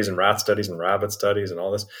mice studies and rat studies and rabbit studies and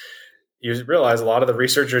all this, you realize a lot of the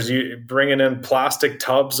researchers bringing in plastic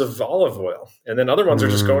tubs of olive oil, and then other ones are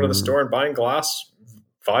just going to the store and buying glass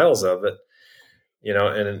vials of it,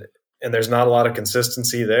 and there's not a lot of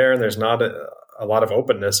consistency there, and there's not a lot of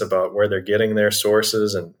openness about where they're getting their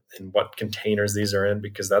sources and what containers these are in,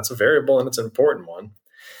 because that's a variable and it's an important one.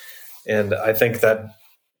 And I think that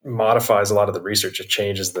modifies a lot of the research. It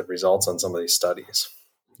changes the results on some of these studies.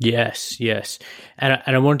 Yes. And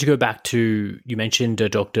I wanted to go back to, you mentioned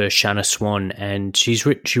Dr. Shanna Swan, and she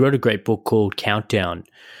wrote a great book called Countdown,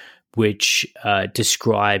 which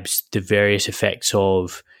describes the various effects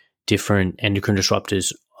of different endocrine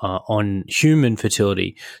disruptors on human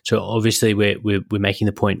fertility. So obviously we're making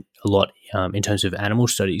the point a lot in terms of animal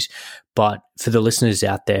studies, but for the listeners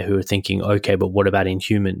out there who are thinking, okay, but what about in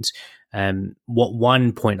humans? What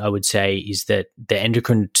one point I would say is that the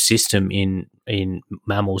endocrine system in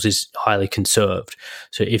mammals is highly conserved.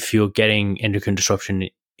 So if you're getting endocrine disruption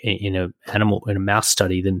in a mouse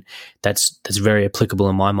study, then that's very applicable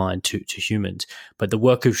in my mind to humans. But the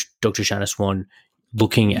work of Dr. Shanna Swan,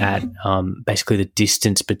 looking at basically the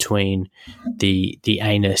distance between the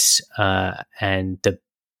anus and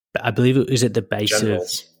I believe it was at the base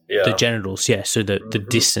genitals. of the genitals. Yeah. So the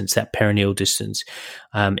distance, that perineal distance,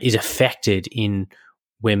 is affected in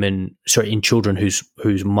children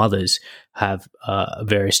whose mothers have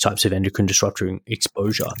various types of endocrine disruptor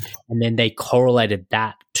exposure. And then they correlated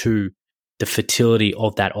that to the fertility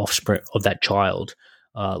of that offspring, of that child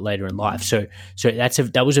later in life. So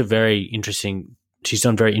that was a very interesting, she's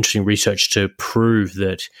done very interesting research to prove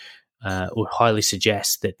that, or highly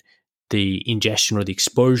suggest that the ingestion or the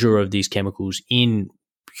exposure of these chemicals in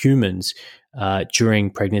humans during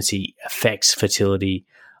pregnancy affects fertility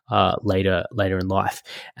later in life.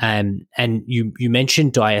 And you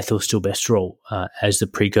mentioned diethylstilbestrol as the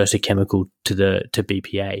precursor chemical to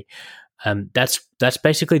BPA. That's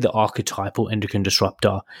basically the archetypal endocrine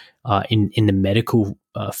disruptor in the medical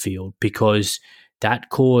field, because that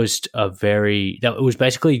caused that was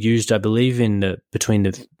basically used, I believe, between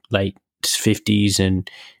the late 50s and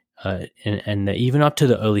even up to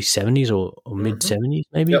the early 70s or mid 70s,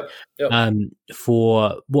 maybe. Yep.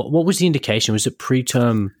 For what was the indication? Was it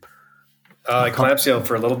preterm eclampsia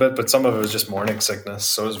for a little bit, but some of it was just morning sickness,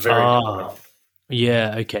 so it was very common.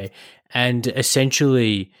 Yeah, okay. And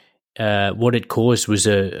essentially, what it caused was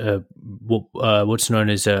what's known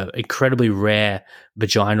as a incredibly rare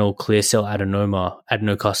vaginal clear cell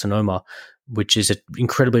adenocarcinoma, which is an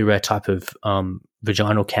incredibly rare type of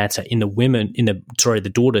vaginal cancer in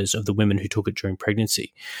the daughters of the women who took it during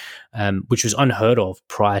pregnancy, which was unheard of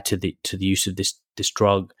prior to the use of this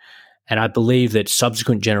drug. And I believe that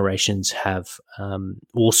subsequent generations have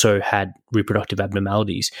also had reproductive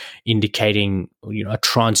abnormalities, indicating a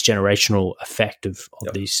transgenerational effect of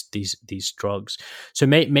these drugs. So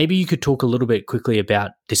maybe you could talk a little bit quickly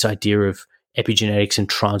about this idea of epigenetics and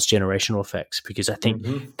transgenerational effects, because I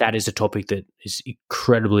think that is a topic that is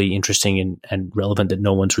incredibly interesting and relevant that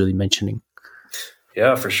no one's really mentioning.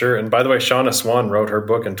 Yeah, for sure. And by the way, Shauna Swan wrote her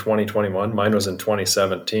book in 2021. Mine was in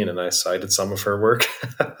 2017, and I cited some of her work.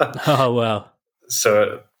 Oh, wow.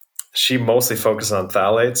 So she mostly focused on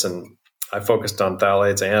phthalates, and I focused on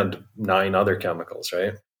phthalates and 9 other chemicals,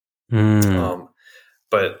 right? Mm.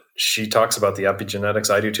 But she talks about the epigenetics.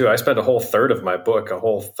 I do too. I spent a whole third of my book, a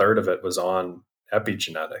whole third of it was on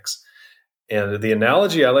epigenetics. And the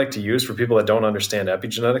analogy I like to use for people that don't understand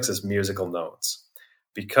epigenetics is musical notes.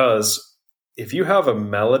 Because if you have a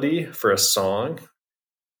melody for a song,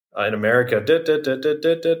 in America,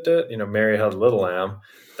 Mary Had a Little Lamb,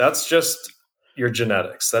 that's just your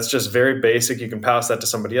genetics. That's just very basic. You can pass that to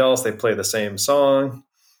somebody else. They play the same song.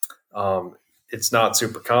 It's not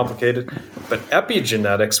super complicated. But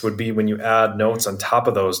epigenetics would be when you add notes on top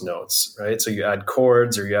of those notes, right? So you add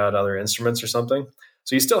chords or you add other instruments or something.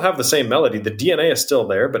 So you still have the same melody. The DNA is still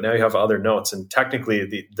there, but now you have other notes. And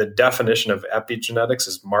technically, the definition of epigenetics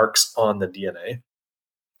is marks on the DNA.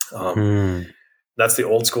 That's the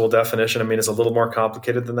old school definition. I mean, it's a little more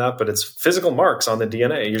complicated than that, but it's physical marks on the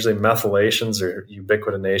DNA, usually methylations or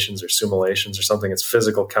ubiquitinations or summolations or something. It's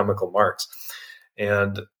physical chemical marks.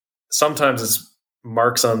 And sometimes it's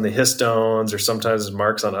marks on the histones or sometimes it's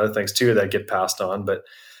marks on other things too that get passed on. But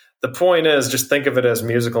the point is, just think of it as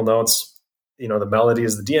musical notes. The melody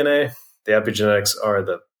is the DNA. The epigenetics are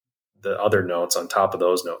the other notes on top of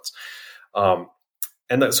those notes.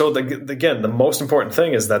 Again, the most important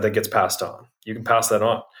thing is that gets passed on. You can pass that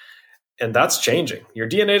on. And that's changing. Your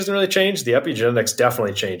DNA doesn't really change. The epigenetics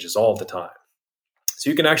definitely changes all the time.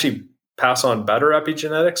 So you can actually pass on better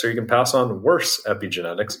epigenetics or you can pass on worse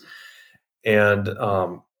epigenetics. And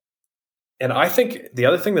I think the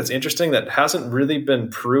other thing that's interesting that hasn't really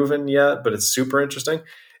been proven yet, but it's super interesting,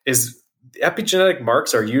 is the epigenetic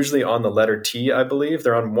marks are usually on the letter T, I believe.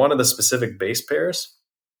 They're on one of the specific base pairs.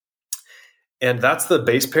 And that's the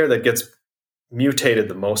base pair that gets mutated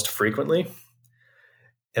the most frequently.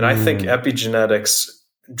 And I think epigenetics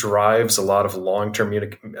drives a lot of long-term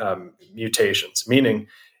mutations, meaning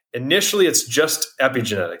initially it's just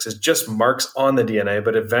epigenetics. It's just marks on the DNA,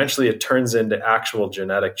 but eventually it turns into actual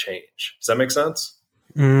genetic change. Does that make sense?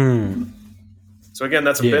 So again,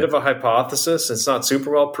 that's a bit of a hypothesis. It's not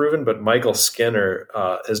super well proven, but Michael Skinner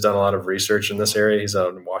has done a lot of research in this area. He's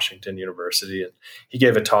out in Washington University, and he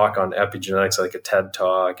gave a talk on epigenetics, like a TED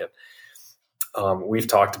Talk. And we've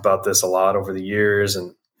talked about this a lot over the years.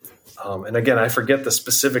 And again, I forget the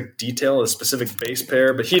specific detail, the specific base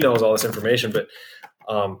pair, but he knows all this information. But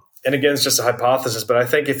and again, it's just a hypothesis. But I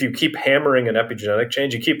think if you keep hammering an epigenetic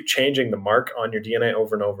change, you keep changing the mark on your DNA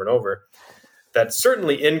over and over and over, that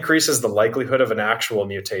certainly increases the likelihood of an actual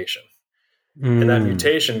mutation. And that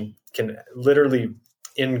mutation can literally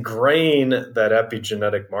ingrain that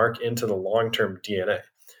epigenetic mark into the long-term DNA.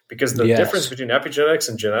 Because the difference between epigenetics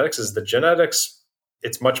and genetics is the genetics,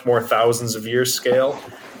 it's much more thousands of years scale,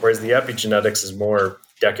 whereas the epigenetics is more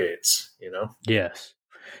decades, Yes.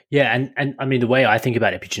 Yeah, and I mean, the way I think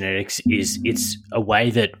about epigenetics is it's a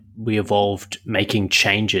way that we evolved making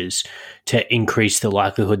changes to increase the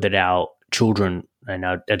likelihood that our children and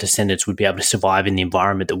our descendants would be able to survive in the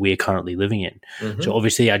environment that we are currently living in. Mm-hmm. So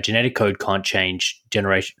obviously our genetic code can't change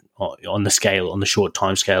generation on the short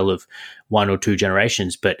time scale of 1 or 2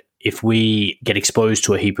 generations. But if we get exposed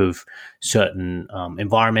to a heap of certain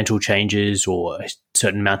environmental changes or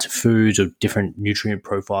certain amounts of foods or different nutrient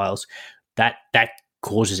profiles, that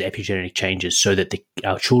causes epigenetic changes so that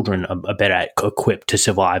our children are better equipped to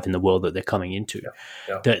survive in the world that they're coming into.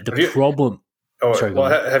 Yeah. The problem...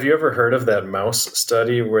 Have you ever heard of that mouse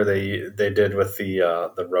study where they did with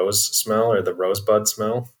the rose smell or the rosebud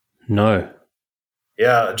smell? No.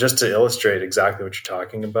 Yeah, just to illustrate exactly what you're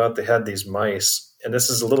talking about, they had these mice, and this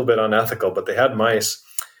is a little bit unethical, but they had mice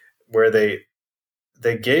where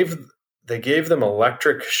they gave them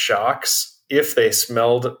electric shocks if they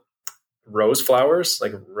smelled rose flowers,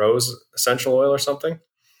 like rose essential oil or something.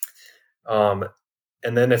 And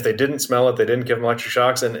then if they didn't smell it, they didn't give them electric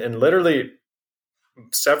shocks, and literally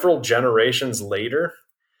several generations later,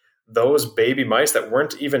 those baby mice that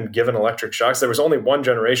weren't even given electric shocks, there was only one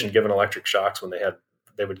generation given electric shocks when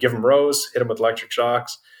they would give them rose, hit them with electric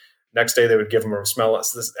shocks. Next day, they would give them a smell,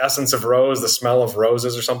 this essence of rose, the smell of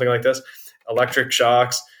roses or something like this, electric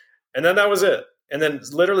shocks. And then that was it. And then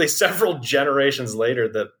literally several generations later,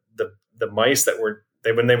 the mice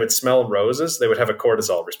when they would smell roses, they would have a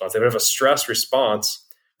cortisol response. They would have a stress response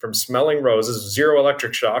from smelling roses, 0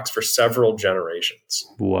 electric shocks for several generations.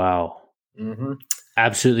 Wow. Mm-hmm.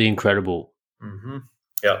 Absolutely incredible. Mm-hmm.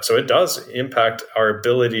 Yeah, so it does impact our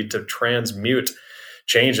ability to transmute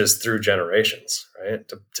changes through generations, right?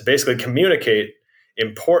 To basically communicate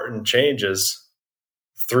important changes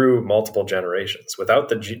through multiple generations without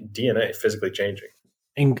the DNA physically changing.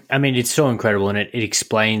 And, I mean, it's so incredible, and it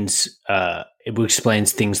explains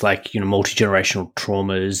things like, multi-generational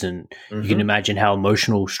traumas, and you can imagine how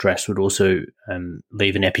emotional stress would also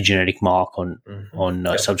leave an epigenetic mark on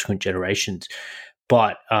subsequent generations.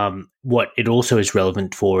 But what it also is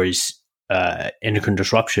relevant for is endocrine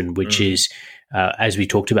disruption, which is, as we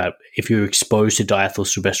talked about, if you're exposed to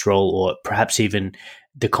diethylstilbestrol, or perhaps even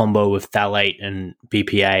the combo of phthalate and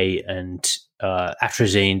BPA and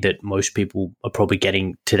atrazine that most people are probably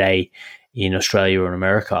getting today in Australia or in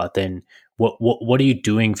America, then what are you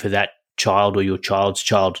doing for that child or your child's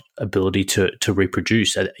ability to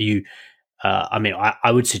reproduce? Are you,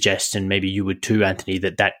 I would suggest, and maybe you would too, Anthony,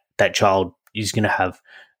 that child is going to have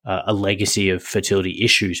a legacy of fertility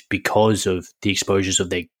issues because of the exposures of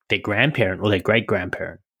their grandparent or their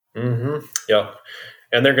great-grandparent. Yep.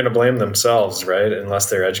 And they're going to blame themselves, right? Unless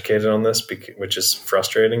they're educated on this, which is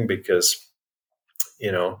frustrating because,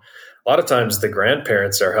 a lot of times the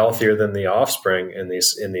grandparents are healthier than the offspring in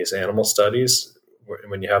these animal studies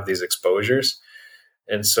when you have these exposures.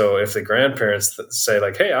 And so if the grandparents say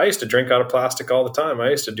like, hey, I used to drink out of plastic all the time. I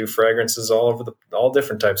used to do fragrances all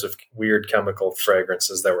different types of weird chemical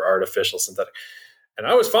fragrances that were artificial, synthetic. And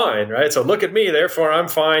I was fine, right? So look at me, therefore I'm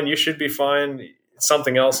fine. You should be fine.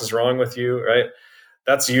 Something else is wrong with you, right?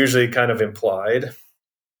 That's usually kind of implied.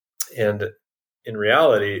 And in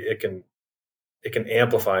reality, it can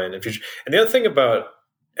amplify in the future. And the other thing about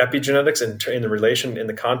epigenetics in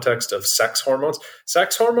the context of sex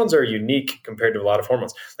hormones are unique compared to a lot of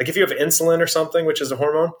hormones. Like if you have insulin or something, which is a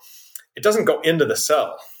hormone, it doesn't go into the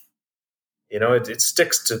cell. It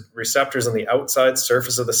sticks to receptors on the outside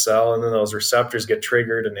surface of the cell, and then those receptors get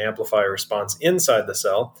triggered and amplify a response inside the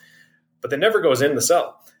cell, but it never goes in the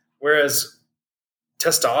cell. Whereas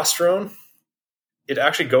testosterone, it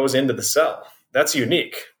actually goes into the cell. That's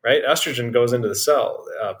unique, right? Estrogen goes into the cell.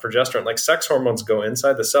 Progesterone, like sex hormones, go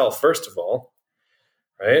inside the cell, first of all,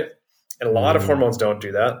 right? And a lot of hormones don't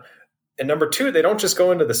do that. And number two, they don't just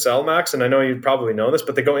go into the cell, Max, and I know you probably know this,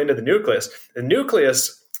 but they go into the nucleus. The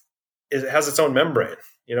nucleus has its own membrane.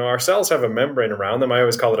 Our cells have a membrane around them. I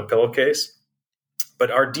always call it a pillowcase.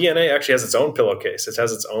 But our DNA actually has its own pillowcase. It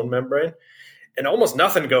has its own membrane. And almost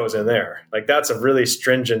nothing goes in there. Like that's a really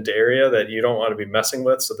stringent area that you don't want to be messing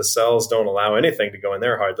with. So the cells don't allow anything to go in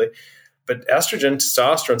there hardly. But estrogen,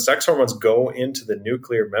 testosterone, sex hormones go into the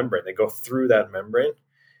nuclear membrane. They go through that membrane,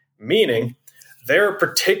 meaning they're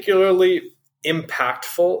particularly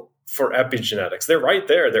impactful for epigenetics. They're right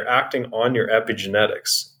there. They're acting on your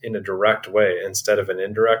epigenetics in a direct way instead of an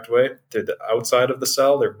indirect way through the outside of the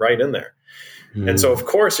cell. They're right in there. And so, of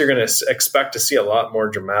course, you're going to expect to see a lot more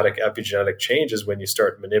dramatic epigenetic changes when you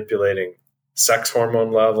start manipulating sex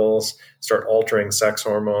hormone levels, start altering sex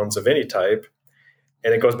hormones of any type.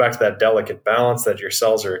 And it goes back to that delicate balance that your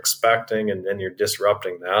cells are expecting, and then you're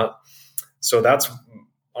disrupting that. So that's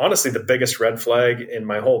honestly the biggest red flag in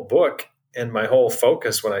my whole book, and my whole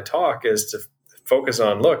focus when I talk is to focus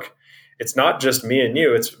on, look, it's not just me and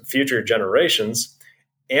you, it's future generations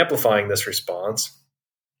amplifying this response.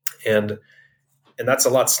 And that's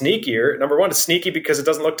a lot sneakier. Number one, it's sneaky because it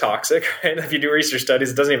doesn't look toxic, right? If you do research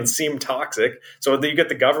studies, it doesn't even seem toxic. So you get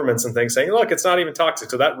the governments and things saying, look, it's not even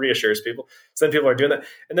toxic. So that reassures people. So then people are doing that.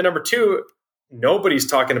 And then number two, nobody's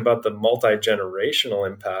talking about the multi-generational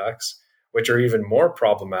impacts, which are even more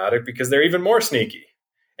problematic because they're even more sneaky.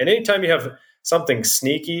 And anytime you have something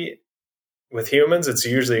sneaky with humans, it's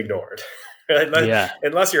usually ignored. Right? Yeah.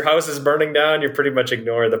 Unless your house is burning down, you pretty much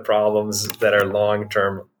ignore the problems that are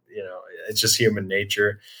long-term. It's just human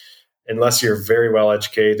nature. Unless you're very well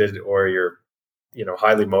educated or you're,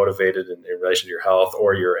 highly motivated in relation to your health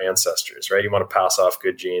or your ancestors, right? You want to pass off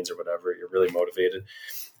good genes or whatever. You're really motivated.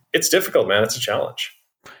 It's difficult, man. It's a challenge.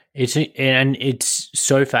 It's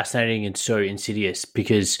so fascinating and so insidious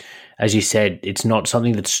because, as you said, it's not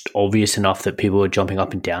something that's obvious enough that people are jumping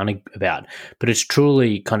up and down about, but it's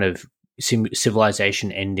truly kind of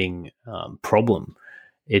civilization ending problem.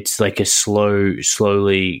 It's like a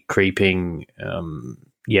slowly creeping,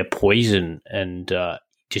 poison, and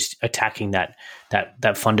just attacking that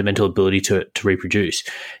fundamental ability to reproduce.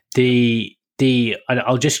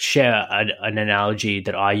 I'll just share an analogy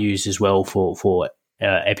that I use as well for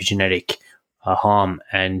epigenetic harm,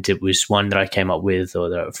 and it was one that I came up with, or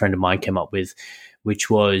that a friend of mine came up with, which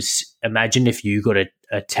was, imagine if you got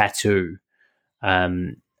a tattoo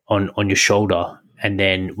on your shoulder, and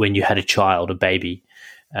then when you had a baby.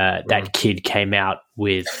 That kid came out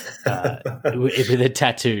with a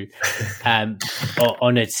tattoo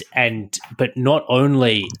on it, but not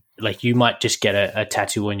only, like, you might just get a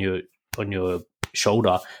tattoo on your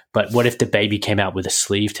shoulder. But what if the baby came out with a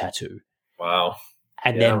sleeve tattoo? Wow.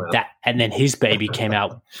 And then his baby came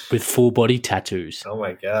out with full body tattoos. Oh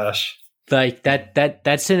my gosh. Like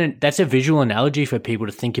that's a visual analogy for people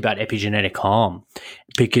to think about epigenetic harm,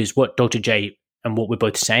 because what Dr. J and what we're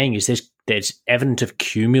both saying is there's evidence of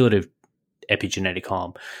cumulative epigenetic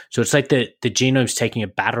harm. So it's like the genome's taking a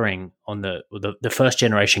battering on the first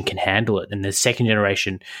generation can handle it, and the second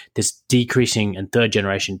generation there's decreasing, and third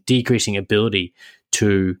generation decreasing ability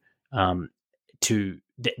to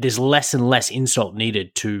there's less and less insult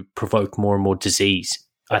needed to provoke more and more disease,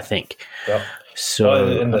 I think. Yep.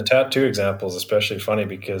 So in the tattoo example is especially funny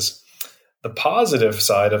because the positive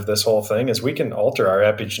side of this whole thing is we can alter our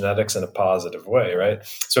epigenetics in a positive way, right?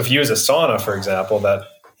 So if you use a sauna, for example, that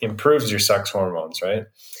improves your sex hormones, right?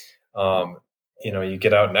 You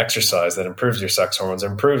get out and exercise, that improves your sex hormones,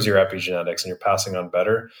 improves your epigenetics, and you're passing on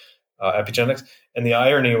better epigenetics. And the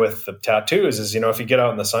irony with the tattoos is, if you get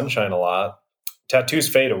out in the sunshine a lot, tattoos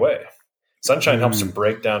fade away. Sunshine helps to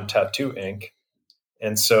break down tattoo ink.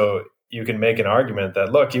 And so you can make an argument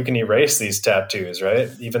that, look, you can erase these tattoos, right?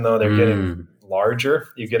 Even though they're getting larger,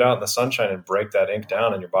 you get out in the sunshine and break that ink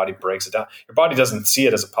down, and your body breaks it down. Your body doesn't see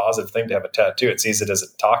it as a positive thing to have a tattoo. It sees it as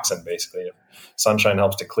a toxin, basically. Sunshine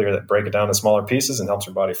helps to clear that, break it down in smaller pieces, and helps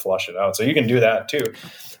your body flush it out. So you can do that too.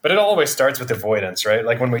 But it always starts with avoidance, right?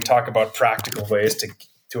 Like when we talk about practical ways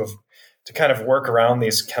to kind of work around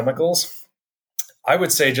these chemicals, I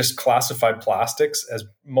would say just classify plastics as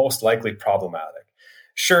most likely problematic.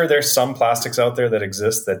 Sure, there's some plastics out there that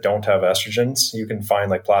exist that don't have estrogens. You can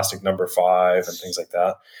find like plastic number 5 and things like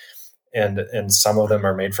that. And some of them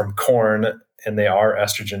are made from corn, and they are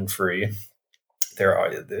estrogen free.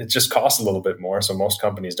 It just costs a little bit more, so most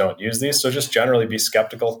companies don't use these. So just generally be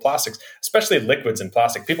skeptical of plastics, especially liquids in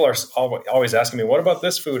plastic. People are always asking me, what about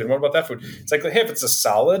this food and what about that food? It's like, hey, if it's a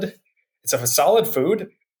solid food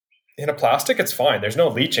in a plastic, it's fine. There's no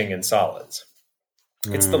leaching in solids.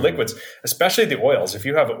 It's the liquids, especially the oils. If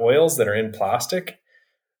you have oils that are in plastic,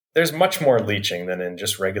 there's much more leaching than in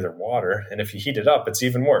just regular water. And if you heat it up, it's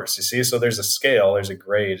even worse. You see, so there's a scale, there's a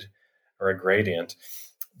grade or a gradient.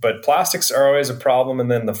 But plastics are always a problem. And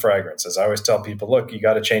then the fragrances. I always tell people, look, you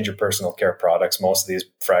got to change your personal care products. Most of these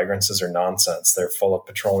fragrances are nonsense. They're full of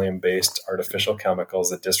petroleum-based artificial chemicals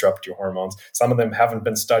that disrupt your hormones. Some of them haven't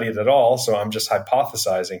been studied at all, so I'm just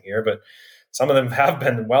hypothesizing here. But some of them have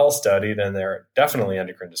been well studied, and they're definitely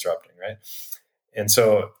endocrine disrupting, right? And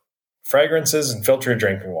so fragrances and filter your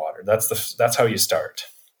drinking water. That's how you start,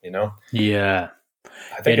 Yeah.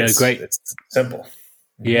 I think it's simple.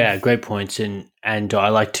 Yeah, great points. And I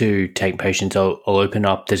like to take patients. I'll open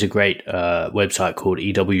up. There's a great website called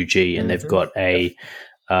EWG, and they've got a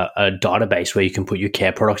database where you can put your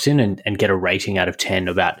care products in and get a rating out of 10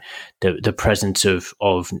 about the presence of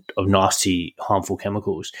nasty, harmful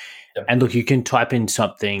chemicals. Yep. And look, you can type in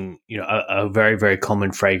something, a very, very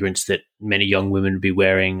common fragrance that many young women would be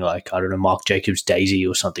wearing, like, I don't know, Marc Jacobs Daisy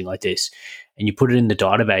or something like this. And you put it in the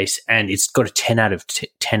database, and it's got a 10 out of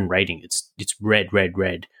 10 rating. It's red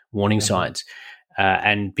warning signs.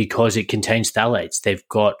 And because it contains phthalates, they've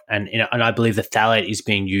got, and I believe the phthalate is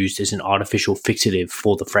being used as an artificial fixative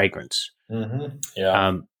for the fragrance.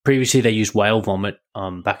 Yeah. Previously, they used whale vomit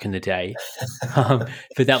back in the day,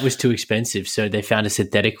 but that was too expensive. So they found a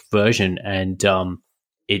synthetic version, and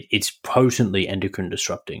it's potently endocrine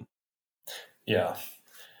disrupting. Yeah.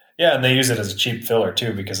 Yeah, and they use it as a cheap filler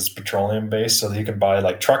too because it's petroleum based. So you can buy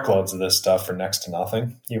like truckloads of this stuff for next to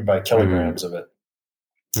nothing. You can buy kilograms of it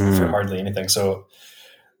for hardly anything. So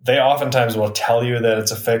they oftentimes will tell you that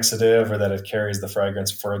it's a fixative or that it carries the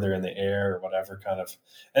fragrance further in the air or whatever kind of,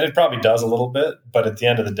 and it probably does a little bit, but at the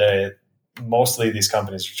end of the day, mostly these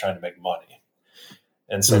companies are trying to make money.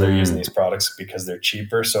 And so they're using these products because they're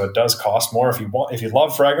cheaper. So it does cost more. If you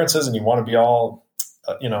love fragrances and you want to be all,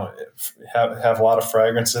 have a lot of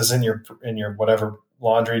fragrances in your whatever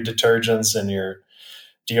laundry detergents and your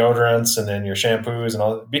deodorants and then your shampoos and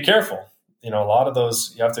all, be careful. A lot of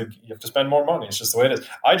those you have to spend more money. It's just the way it is.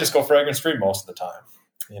 I just go fragrance free most of the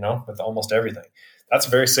time, with almost everything. That's a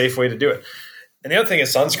very safe way to do it. And the other thing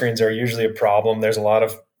is sunscreens are usually a problem. There's a lot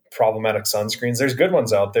of problematic sunscreens. There's good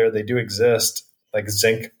ones out there. They do exist, like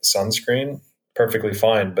zinc sunscreen, perfectly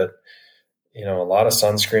fine. But, a lot of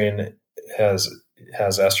sunscreen has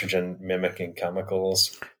estrogen mimicking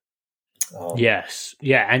chemicals. Yes.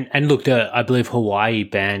 Yeah. And look, I believe Hawaii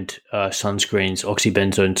banned sunscreens,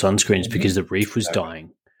 oxybenzone sunscreens, because the reef was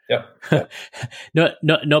dying. Yeah.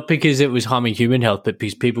 Not because it was harming human health, but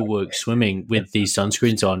because people were swimming with these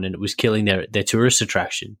sunscreens on, and it was killing their tourist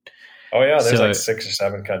attraction. Oh yeah. There's like 6 or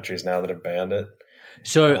 7 countries now that have banned it.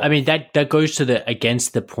 So, I mean, that goes to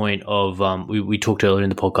against the point of, we talked earlier in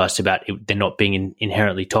the podcast about they're not being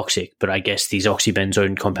inherently toxic, but I guess these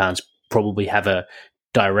oxybenzone compounds probably have a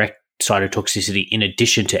direct cytotoxicity in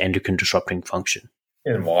addition to endocrine disrupting function.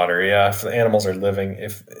 In water, yeah. If the animals are living,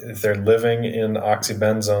 if they're living in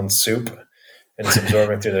oxybenzone soup and it's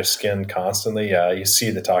absorbing through their skin constantly, yeah, you see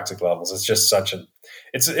the toxic levels. It's just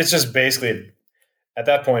it's just basically at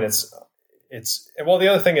that point well, the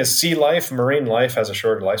other thing is sea life, marine life has a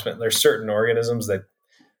shorter lifespan. There's certain organisms that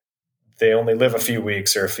they only live a few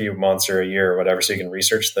weeks or a few months or a year or whatever. So you can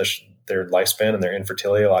research their lifespan and their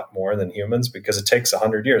infertility a lot more than humans because it takes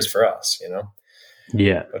 100 years for us, you know?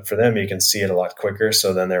 Yeah. But for them, you can see it a lot quicker.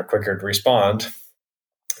 So then they're quicker to respond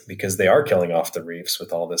because they are killing off the reefs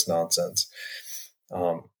with all this nonsense.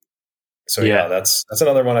 So yeah, that's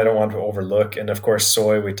another one I don't want to overlook. And of course,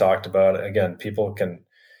 soy, we talked about. Again, people can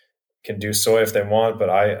do soy if they want, but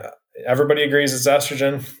everybody agrees it's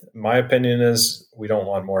estrogen. My opinion is we don't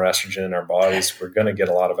want more estrogen in our bodies. We're going to get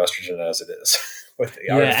a lot of estrogen as it is with the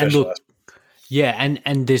artificial estrogen. Yeah,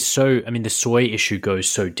 and there's the soy issue goes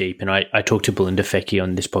so deep, and I talked to Belinda Fecky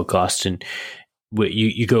on this podcast, and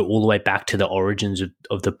you go all the way back to the origins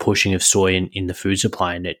of the pushing of soy in the food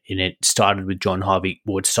supply, and it started with John Harvey.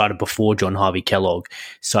 Well, it started before John Harvey Kellogg.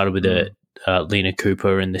 It started with Lena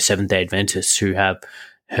Cooper and the Seventh-day Adventists, who had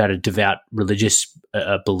a devout religious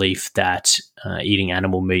belief that eating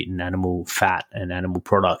animal meat and animal fat and animal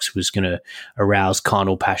products was going to arouse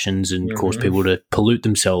carnal passions and cause people to pollute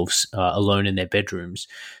themselves alone in their bedrooms.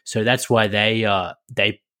 So that's why they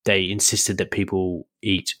insisted that people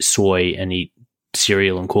eat soy and eat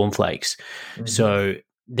cereal and cornflakes. So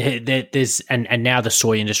there's and now the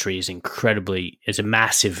soy industry is a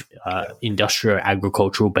massive industrial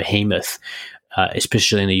agricultural behemoth,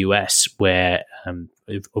 especially in the US, where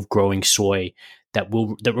of growing soy that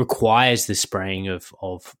requires the spraying of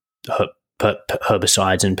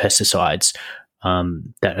herbicides and pesticides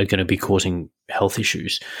that are going to be causing health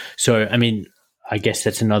issues. So, I mean, I guess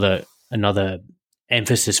that's another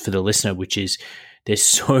emphasis for the listener, which is there's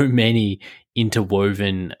so many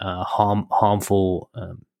interwoven harmful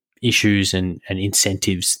issues and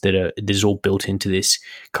incentives that is all built into this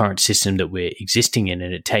current system that we're existing in,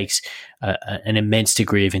 and it takes an immense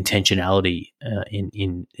degree of intentionality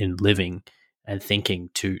in living and thinking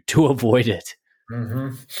to avoid it.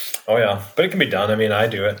 Oh yeah, but it can be done. I mean, I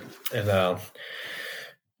do it, and I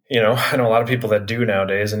know a lot of people that do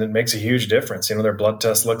nowadays, and it makes a huge difference. Their blood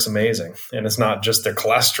test looks amazing, and it's not just their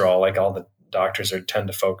cholesterol like all the doctors tend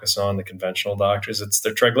to focus on, the conventional doctors. It's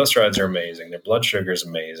their triglycerides are amazing. Their blood sugar is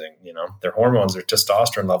amazing. Their hormones, their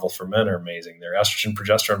testosterone level for men are amazing. Their estrogen,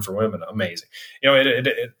 progesterone for women, amazing.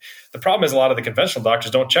 The problem is a lot of the conventional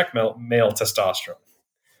doctors don't check male testosterone.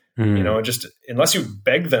 Just unless you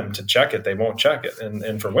beg them to check it, they won't check it.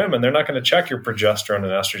 And for women, they're not going to check your progesterone and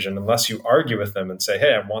estrogen unless you argue with them and say,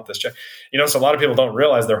 hey, I want this check. So a lot of people don't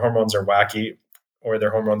realize their hormones are wacky or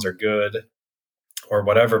their hormones are good or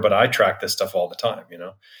whatever, but I track this stuff all the time,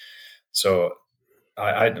 So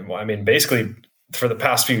I mean, basically for the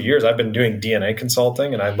past few years, I've been doing DNA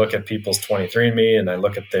consulting, and I look at people's 23andMe and I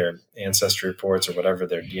look at their ancestry reports or whatever,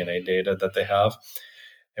 their DNA data that they have.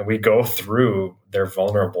 And we go through their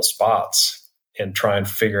vulnerable spots and try and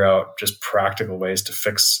figure out just practical ways to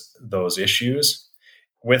fix those issues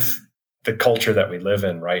with the culture that we live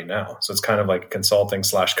in right now. So it's kind of like consulting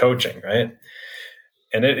 / coaching, right?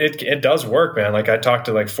 And it does work, man. Like I talk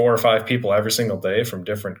to like 4 or 5 people every single day from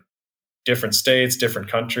different states, different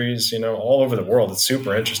countries, all over the world. It's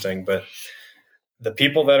super interesting. But the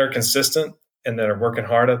people that are consistent and that are working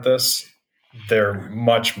hard at this, they're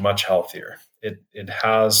much, much healthier. It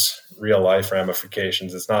has real life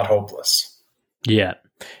ramifications. It's not hopeless. Yeah.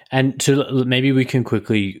 And so maybe we can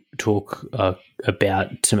quickly talk about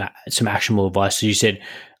some actionable advice. So you said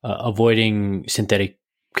avoiding synthetic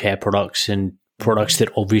care products and products that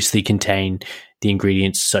obviously contain the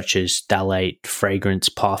ingredients such as phthalate, fragrance,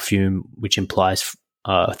 perfume, which implies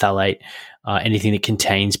phthalate, anything that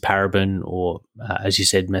contains paraben or, as you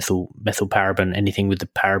said, methylparaben, anything with the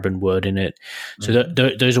paraben word in it. So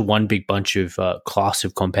those are one big bunch of class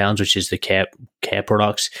of compounds, which is the care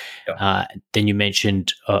products. Yeah. Then you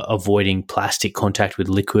mentioned avoiding plastic contact with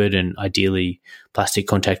liquid and ideally plastic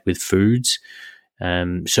contact with foods.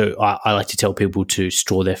 So I like to tell people to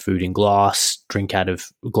store their food in glass, drink out of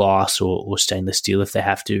glass or stainless steel if they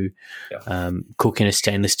have to, cook in a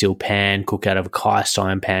stainless steel pan, cook out of a cast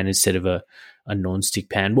iron pan instead of a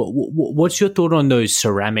non-stick pan. What's your thought on those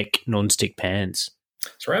ceramic non-stick pans?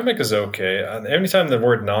 Ceramic is okay. Anytime the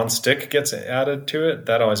word non-stick gets added to it,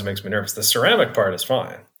 that always makes me nervous. The ceramic part is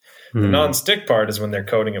fine. The non-stick part is when they're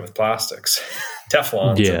coating it with plastics.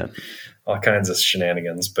 Teflons Yeah. and all kinds of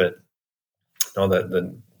shenanigans. But no,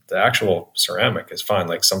 the actual ceramic is fine.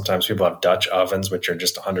 Like sometimes people have Dutch ovens, which are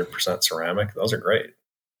just 100% ceramic. Those are great.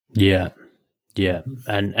 Yeah. Yeah.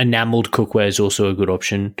 And enameled cookware is also a good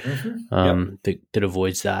option that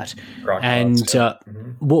avoids that. Crock And pots,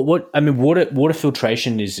 water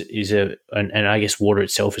filtration is and I guess water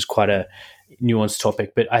itself is quite a nuanced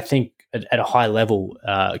topic, but I think at a high level,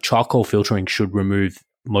 charcoal filtering should remove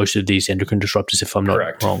most of these endocrine disruptors, if I'm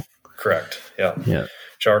not wrong. Correct. Yeah. Yeah.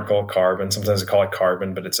 Charcoal, carbon. Sometimes they call it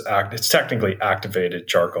carbon, but it's technically activated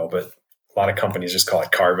charcoal, but a lot of companies just call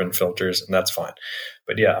it carbon filters, and that's fine.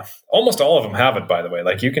 But yeah, almost all of them have it, by the way.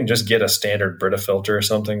 Like you can just get a standard Brita filter or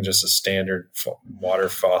something, just a standard water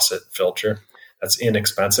faucet filter that's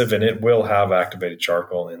inexpensive, and it will have activated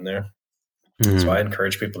charcoal in there. So I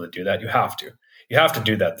encourage people to do that. You have to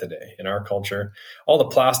do that today in our culture. All the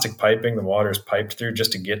plastic piping, the water is piped through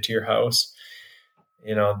just to get to your house.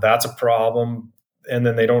 That's a problem. And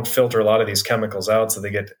then they don't filter a lot of these chemicals out, so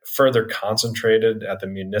they get further concentrated at the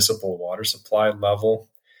municipal water supply level,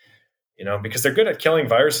 because they're good at killing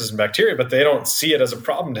viruses and bacteria, but they don't see it as a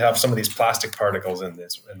problem to have some of these plastic particles in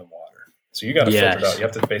the water. So you got to filter it out. You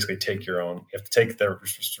have to basically take the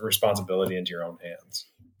responsibility into your own hands.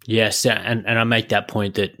 Yes, and I make that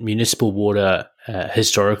point that municipal water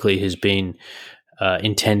historically has been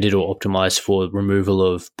intended or optimized for removal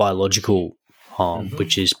of biological harm,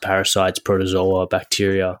 which is parasites, protozoa,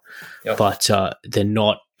 bacteria, but they're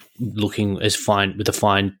not looking as fine with a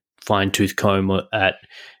fine tooth comb at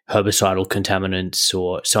herbicidal contaminants,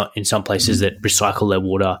 or in some places that recycle their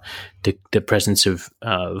water, the presence of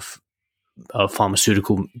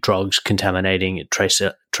pharmaceutical drugs contaminating at trace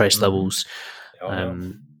levels.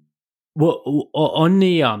 Well, on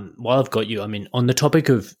the while I've got you, I mean, on the topic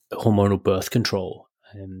of hormonal birth control,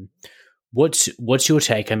 what's your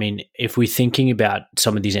take? I mean, if we're thinking about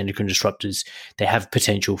some of these endocrine disruptors, they have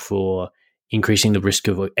potential for increasing the risk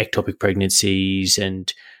of ectopic pregnancies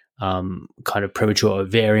and kind of premature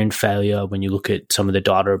ovarian failure. When you look at some of the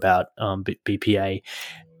data about BPA,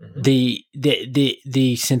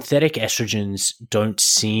 the synthetic estrogens don't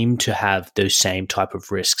seem to have those same type of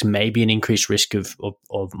risks. Maybe an increased risk of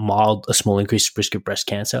a small increased risk of breast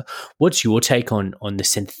cancer. What's your take on the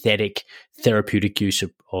synthetic therapeutic use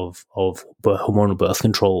of hormonal birth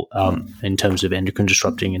control in terms of endocrine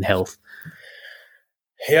disrupting and health?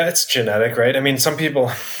 Yeah, it's genetic, right? I mean, some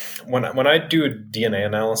people, when I do DNA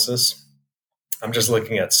analysis, I'm just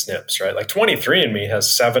looking at SNPs, right? Like 23andMe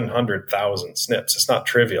has 700,000 SNPs. It's not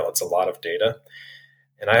trivial. It's a lot of data.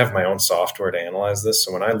 And I have my own software to analyze this.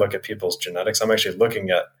 So when I look at people's genetics, I'm actually looking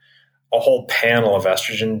at a whole panel of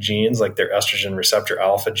estrogen genes, like their estrogen receptor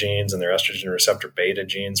alpha genes and their estrogen receptor beta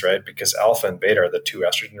genes, right? Because alpha and beta are the two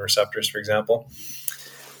estrogen receptors, for example.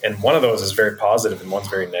 And one of those is very positive and one's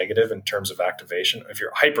very negative in terms of activation. If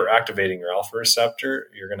you're hyperactivating your alpha receptor,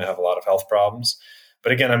 you're going to have a lot of health problems.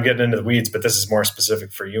 But again, I'm getting into the weeds, but this is more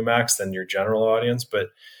specific for you, Max, than your general audience. But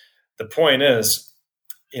the point is,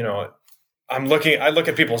 I look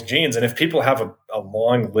at people's genes, and if people have a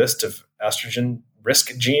long list of estrogen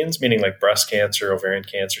risk genes, meaning like breast cancer, ovarian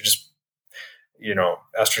cancer, just,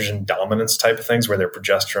 estrogen dominance type of things where their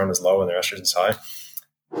progesterone is low and their estrogen is high,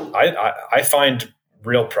 I find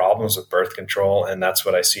real problems with birth control. And that's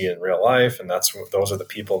what I see in real life. And those are the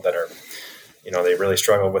people that are, they really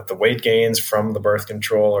struggle with the weight gains from the birth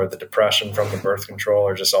control or the depression from the birth control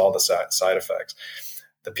or just all the side effects.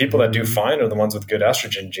 The people that do fine are the ones with good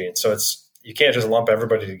estrogen genes. So you can't just lump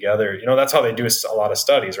everybody together. That's how they do a lot of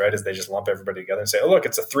studies, right? Is they just lump everybody together and say, oh, look,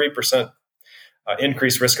 it's a 3%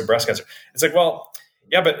 increased risk of breast cancer. It's like, well,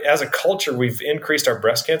 yeah, but as a culture, we've increased our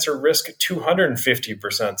breast cancer risk 250%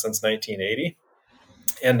 since 1980.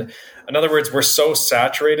 And in other words, we're so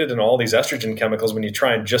saturated in all these estrogen chemicals. When you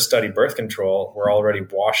try and just study birth control, we're already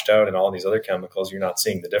washed out in all these other chemicals. You're not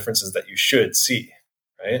seeing the differences that you should see,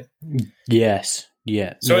 right? Yes.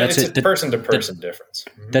 Yeah. So it's a person-to-person difference.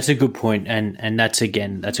 That's a good point. And that's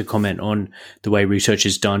a comment on the way research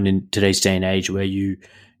is done in today's day and age, where you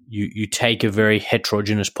take a very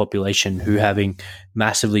heterogeneous population who having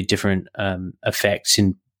massively different effects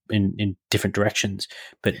in different directions,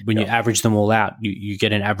 but when you average them all out, you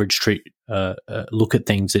get an average look at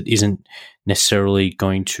things that isn't necessarily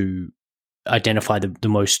going to identify the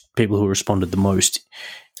most people who responded the most.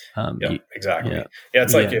 Exactly. Yeah,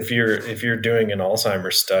 it's like if you're doing an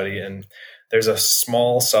Alzheimer's study and there's a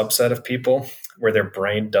small subset of people where their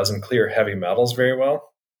brain doesn't clear heavy metals very well.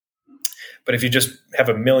 But if you just have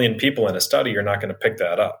 1 million people in a study, you're not going to pick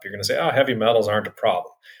that up. You're going to say, oh, heavy metals aren't a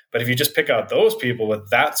problem. But if you just pick out those people with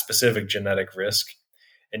that specific genetic risk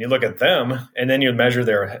And you look at them, and then you measure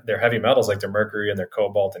their heavy metals like their mercury and their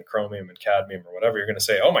cobalt and chromium and cadmium or whatever. You're going to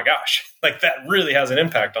say, oh my gosh, like that really has an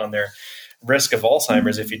impact on their risk of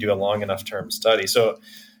Alzheimer's if you do a long enough term study. So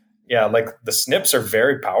yeah, like the SNPs are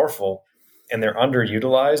very powerful, and they're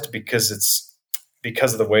underutilized because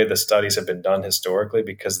of the way the studies have been done historically,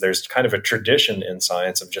 because there's kind of a tradition in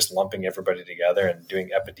science of just lumping everybody together and doing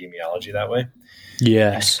epidemiology that way.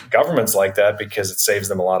 Yes. And governments like that because it saves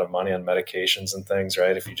them a lot of money on medications and things,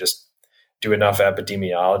 right? If you just do enough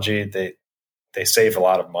epidemiology, they save a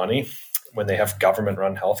lot of money when they have government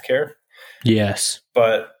run healthcare. Yes.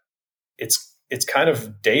 But it's kind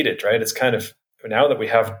of dated, right? It's kind of, now that we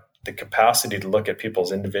have the capacity to look at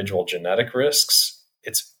people's individual genetic risks,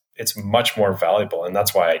 it's much more valuable. And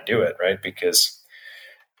that's why I do it, right? Because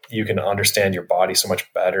you can understand your body so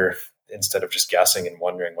much better instead of just guessing and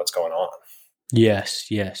wondering what's going on.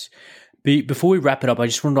 Yes, yes. Before we wrap it up, I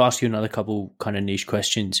just wanted to ask you another couple kind of niche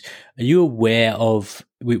questions. Are you aware of,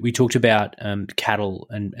 we talked about cattle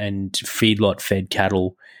and feedlot fed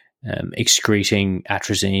cattle excreting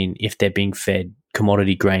atrazine if they're being fed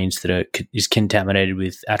commodity grains that is contaminated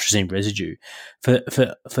with atrazine residue.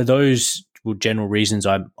 For those general reasons,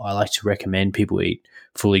 I like to recommend people eat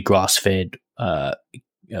fully grass-fed,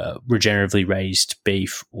 regeneratively raised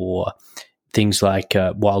beef, or things like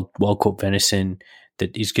wild caught venison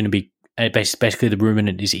that is going to be basically the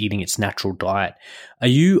ruminant is eating its natural diet. Are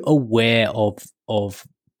you aware of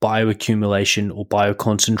bioaccumulation or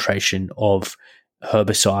bioconcentration of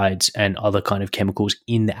herbicides and other kind of chemicals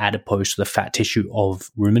in the adipose, the fat tissue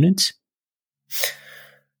of ruminants?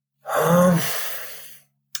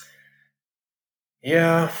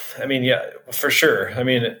 Yeah, I mean, yeah, for sure. I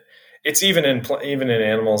mean, it's even in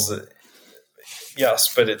animals that,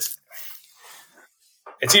 yes, but it's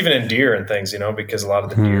even in deer and things, because a lot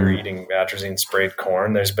of the deer are eating atrazine sprayed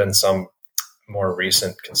corn. There's been some more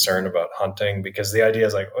recent concern about hunting, because the idea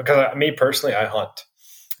is like, because me personally, I hunt.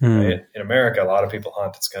 Right? In America, a lot of people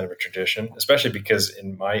hunt. It's kind of a tradition, especially because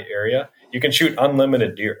in my area, you can shoot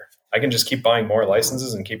unlimited deer. I can just keep buying more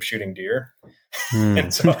licenses and keep shooting deer.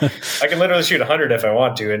 And so I can literally shoot 100 if I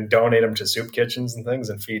want to and donate them to soup kitchens and things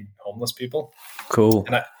and feed homeless people. Cool.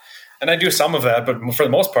 And I do some of that, but for the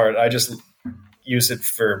most part, I just use it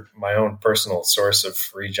for my own personal source of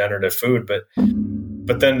regenerative food.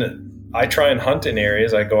 But then I try and hunt in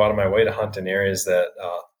areas. I go out of my way to hunt in areas that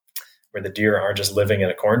where the deer aren't just living in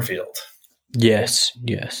a cornfield. Yes,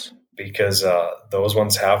 yes. Because those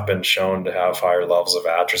ones have been shown to have higher levels of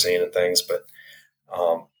atrazine and things, but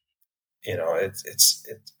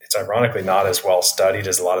it's ironically not as well studied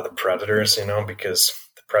as a lot of the predators, because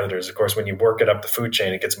the predators, of course, when you work it up the food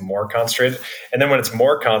chain, it gets more concentrated. And then when it's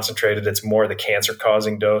more concentrated, it's more the cancer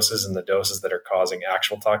causing doses and the doses that are causing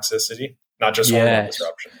actual toxicity, not just hormone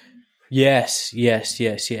disruption. Yes.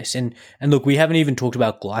 And look, we haven't even talked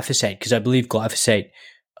about glyphosate, because I believe glyphosate,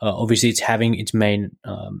 obviously it's having its main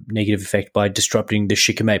negative effect by disrupting the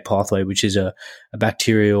shikimate pathway, which is a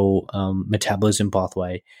bacterial metabolism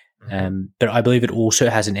pathway. But I believe it also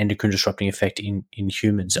has an endocrine disrupting effect in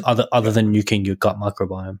humans, other than nuking your gut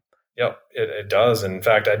microbiome. Yep, it does. In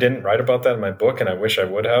fact, I didn't write about that in my book, and I wish I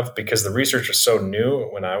would have, because the research was so new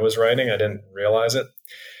when I was writing, I didn't realize it.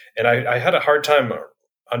 And I had a hard time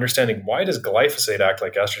understanding, why does glyphosate act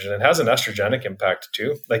like estrogen? It has an estrogenic impact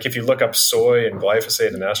too. Like if you look up soy and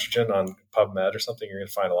glyphosate and estrogen on PubMed or something, you're going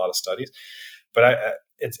to find a lot of studies. But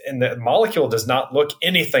the molecule does not look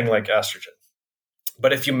anything like estrogen.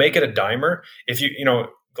 But if you make it a dimer,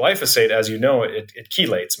 glyphosate, as you know, it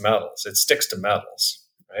chelates metals. It sticks to metals,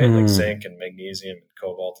 right? Like zinc and magnesium and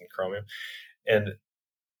cobalt and chromium.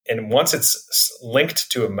 And once it's linked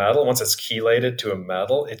to a metal, once it's chelated to a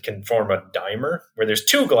metal, it can form a dimer where there's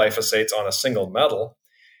two glyphosates on a single metal,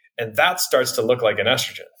 and that starts to look like an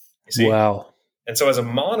estrogen. You see? Wow. And so as a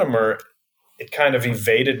monomer, it kind of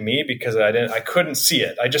evaded me because I couldn't see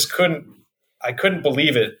it. I couldn't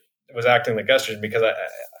believe it was acting like estrogen, because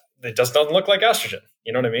it just doesn't look like estrogen.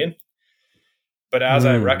 You know what I mean? But as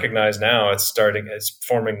I recognize now, it's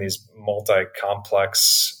forming these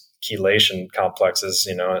multi-complex chelation complexes,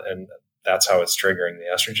 and that's how it's triggering the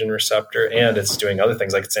estrogen receptor, and it's doing other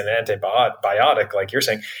things, like it's an antibiotic, like you're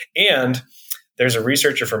saying. And there's a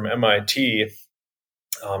researcher from MIT,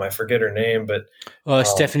 I forget her name, but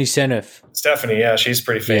Stephanie Seneff. Stephanie, yeah, she's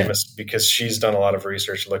pretty famous because she's done a lot of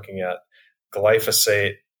research looking at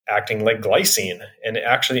glyphosate acting like glycine and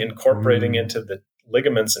actually incorporating into the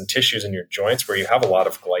ligaments and tissues in your joints where you have a lot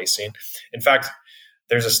of glycine. In fact,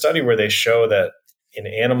 there's a study where they show that in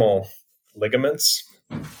animal ligaments,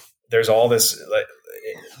 there's all this,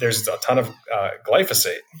 there's a ton of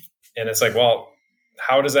glyphosate. And it's like, well,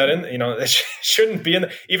 how does that it shouldn't be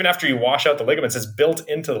even after you wash out the ligaments, it's built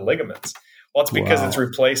into the ligaments. Well, it's because it's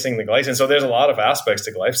replacing the glycine. So there's a lot of aspects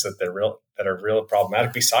to glyphosate that are real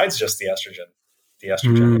problematic besides just the estrogen.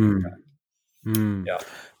 Yeah.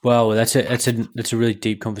 Well, that's a really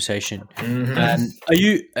deep conversation. Are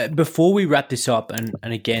you before we wrap this up? And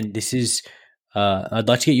again, this is I'd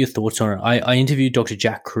like to get your thoughts on it. I interviewed Dr.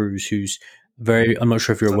 Jack Cruz, who's I'm not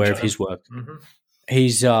sure if you're aware of his work.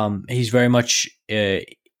 He's very much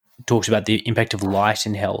talks about the impact of light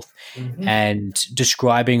in health and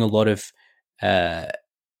describing a lot of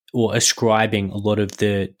or ascribing a lot of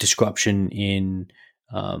the disruption in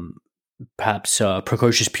perhaps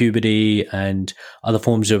precocious puberty and other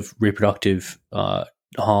forms of reproductive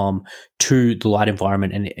harm to the light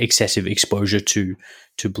environment and excessive exposure to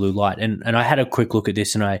blue light. And I had a quick look at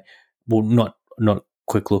this, and I had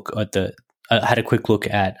a quick look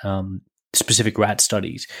at specific rat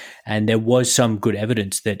studies, and there was some good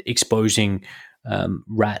evidence that exposing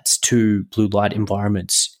rats to blue light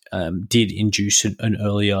environments did induce an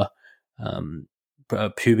earlier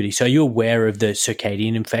puberty. So are you aware of the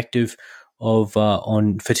circadian effect of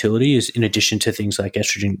on fertility, is in addition to things like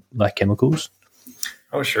estrogen-like chemicals?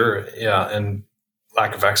 Oh, sure. Yeah. And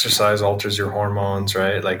lack of exercise alters your hormones,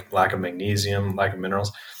 right? Like lack of magnesium, lack of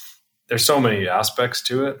minerals. There's so many aspects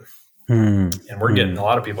to it. And a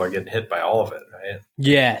lot of people are getting hit by all of it, right?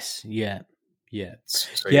 Yes. Yeah.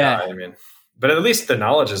 So, I mean, but at least the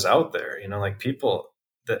knowledge is out there, like people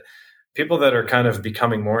that are kind of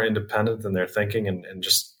becoming more independent in their thinking and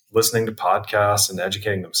just listening to podcasts and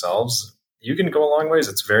educating themselves, you can go a long ways.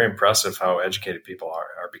 It's very impressive how educated people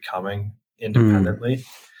are becoming independently.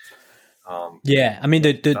 I mean,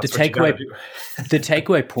 the takeaway the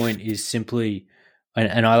takeaway point is simply,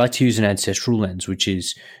 and I like to use an ancestral lens, which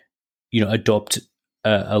is, adopt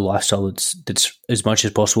a lifestyle that's as much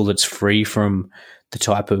as possible that's free from the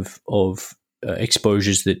type of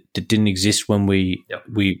exposures that didn't exist when we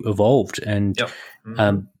evolved. And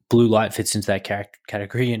blue light fits into that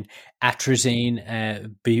category, and atrazine,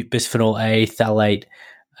 bisphenol A, phthalate,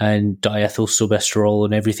 and diethylstilbestrol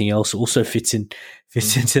and everything else also fits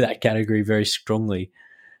into that category very strongly.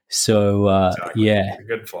 So exactly. It's a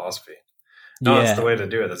good philosophy. No, that's the way to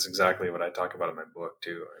do it. That's exactly what I talk about in my book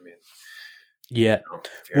too. I mean, if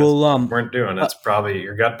you weren't doing it, it's probably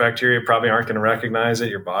your gut bacteria probably aren't going to recognize it.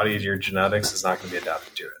 Your body, your genetics is not going to be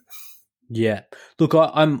adapted to it. Yeah. Look,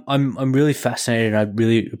 I'm really fascinated, and I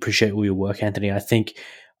really appreciate all your work, Anthony. I think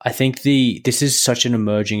this is such an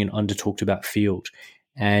emerging and under-talked about field,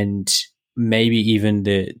 and maybe even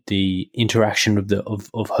the interaction of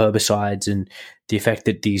herbicides and the effect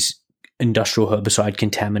that these industrial herbicide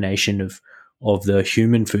contamination of the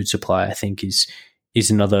human food supply, I think is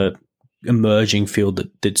another emerging field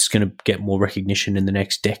that's going to get more recognition in the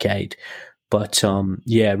next decade. But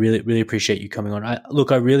really appreciate you coming on. I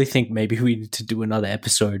really think maybe we need to do another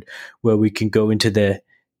episode where we can go into the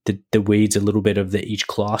weeds a little bit of each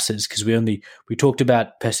classes, because we talked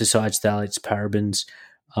about pesticides, phthalates, parabens,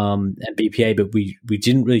 and BPA, but we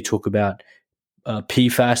didn't really talk about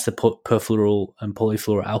PFAS, the perfluoral and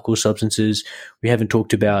polyfluoroalkyl substances. We haven't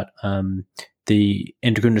talked about the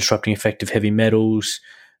endocrine disrupting effect of heavy metals.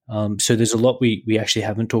 So there's a lot we actually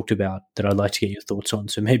haven't talked about that I'd like to get your thoughts on.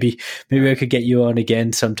 So maybe I could get you on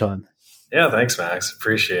again sometime. Yeah, thanks, Max.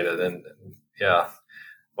 Appreciate it. And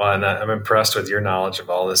well, and I'm impressed with your knowledge of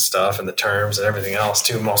all this stuff and the terms and everything else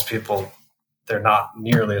too. Most people, they're not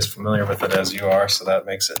nearly as familiar with it as you are, so that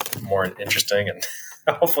makes it more interesting. And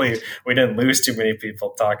hopefully we didn't lose too many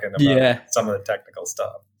people talking about some of the technical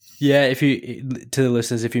stuff. Yeah, to the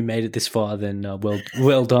listeners, if you made it this far, then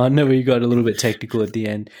well done. We got a little bit technical at the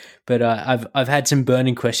end, but I've had some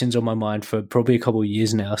burning questions on my mind for probably a couple of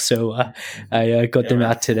years now, so I got them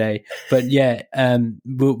out today. But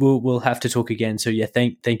we'll have to talk again. So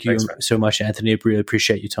thank you so much, Anthony. I really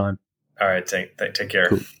appreciate your time. All right, take care.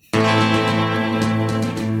 Cool.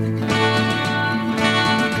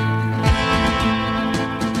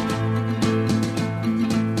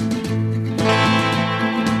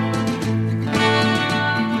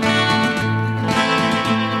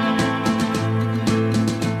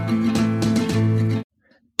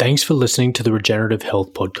 Thanks for listening to the Regenerative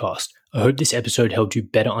Health Podcast. I hope this episode helped you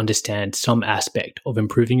better understand some aspect of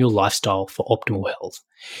improving your lifestyle for optimal health.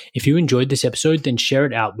 If you enjoyed this episode, then share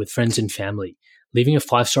it out with friends and family. Leaving a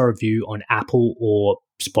 5-star review on Apple or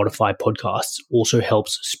Spotify podcasts also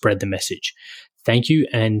helps spread the message. Thank you,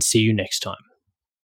 and see you next time.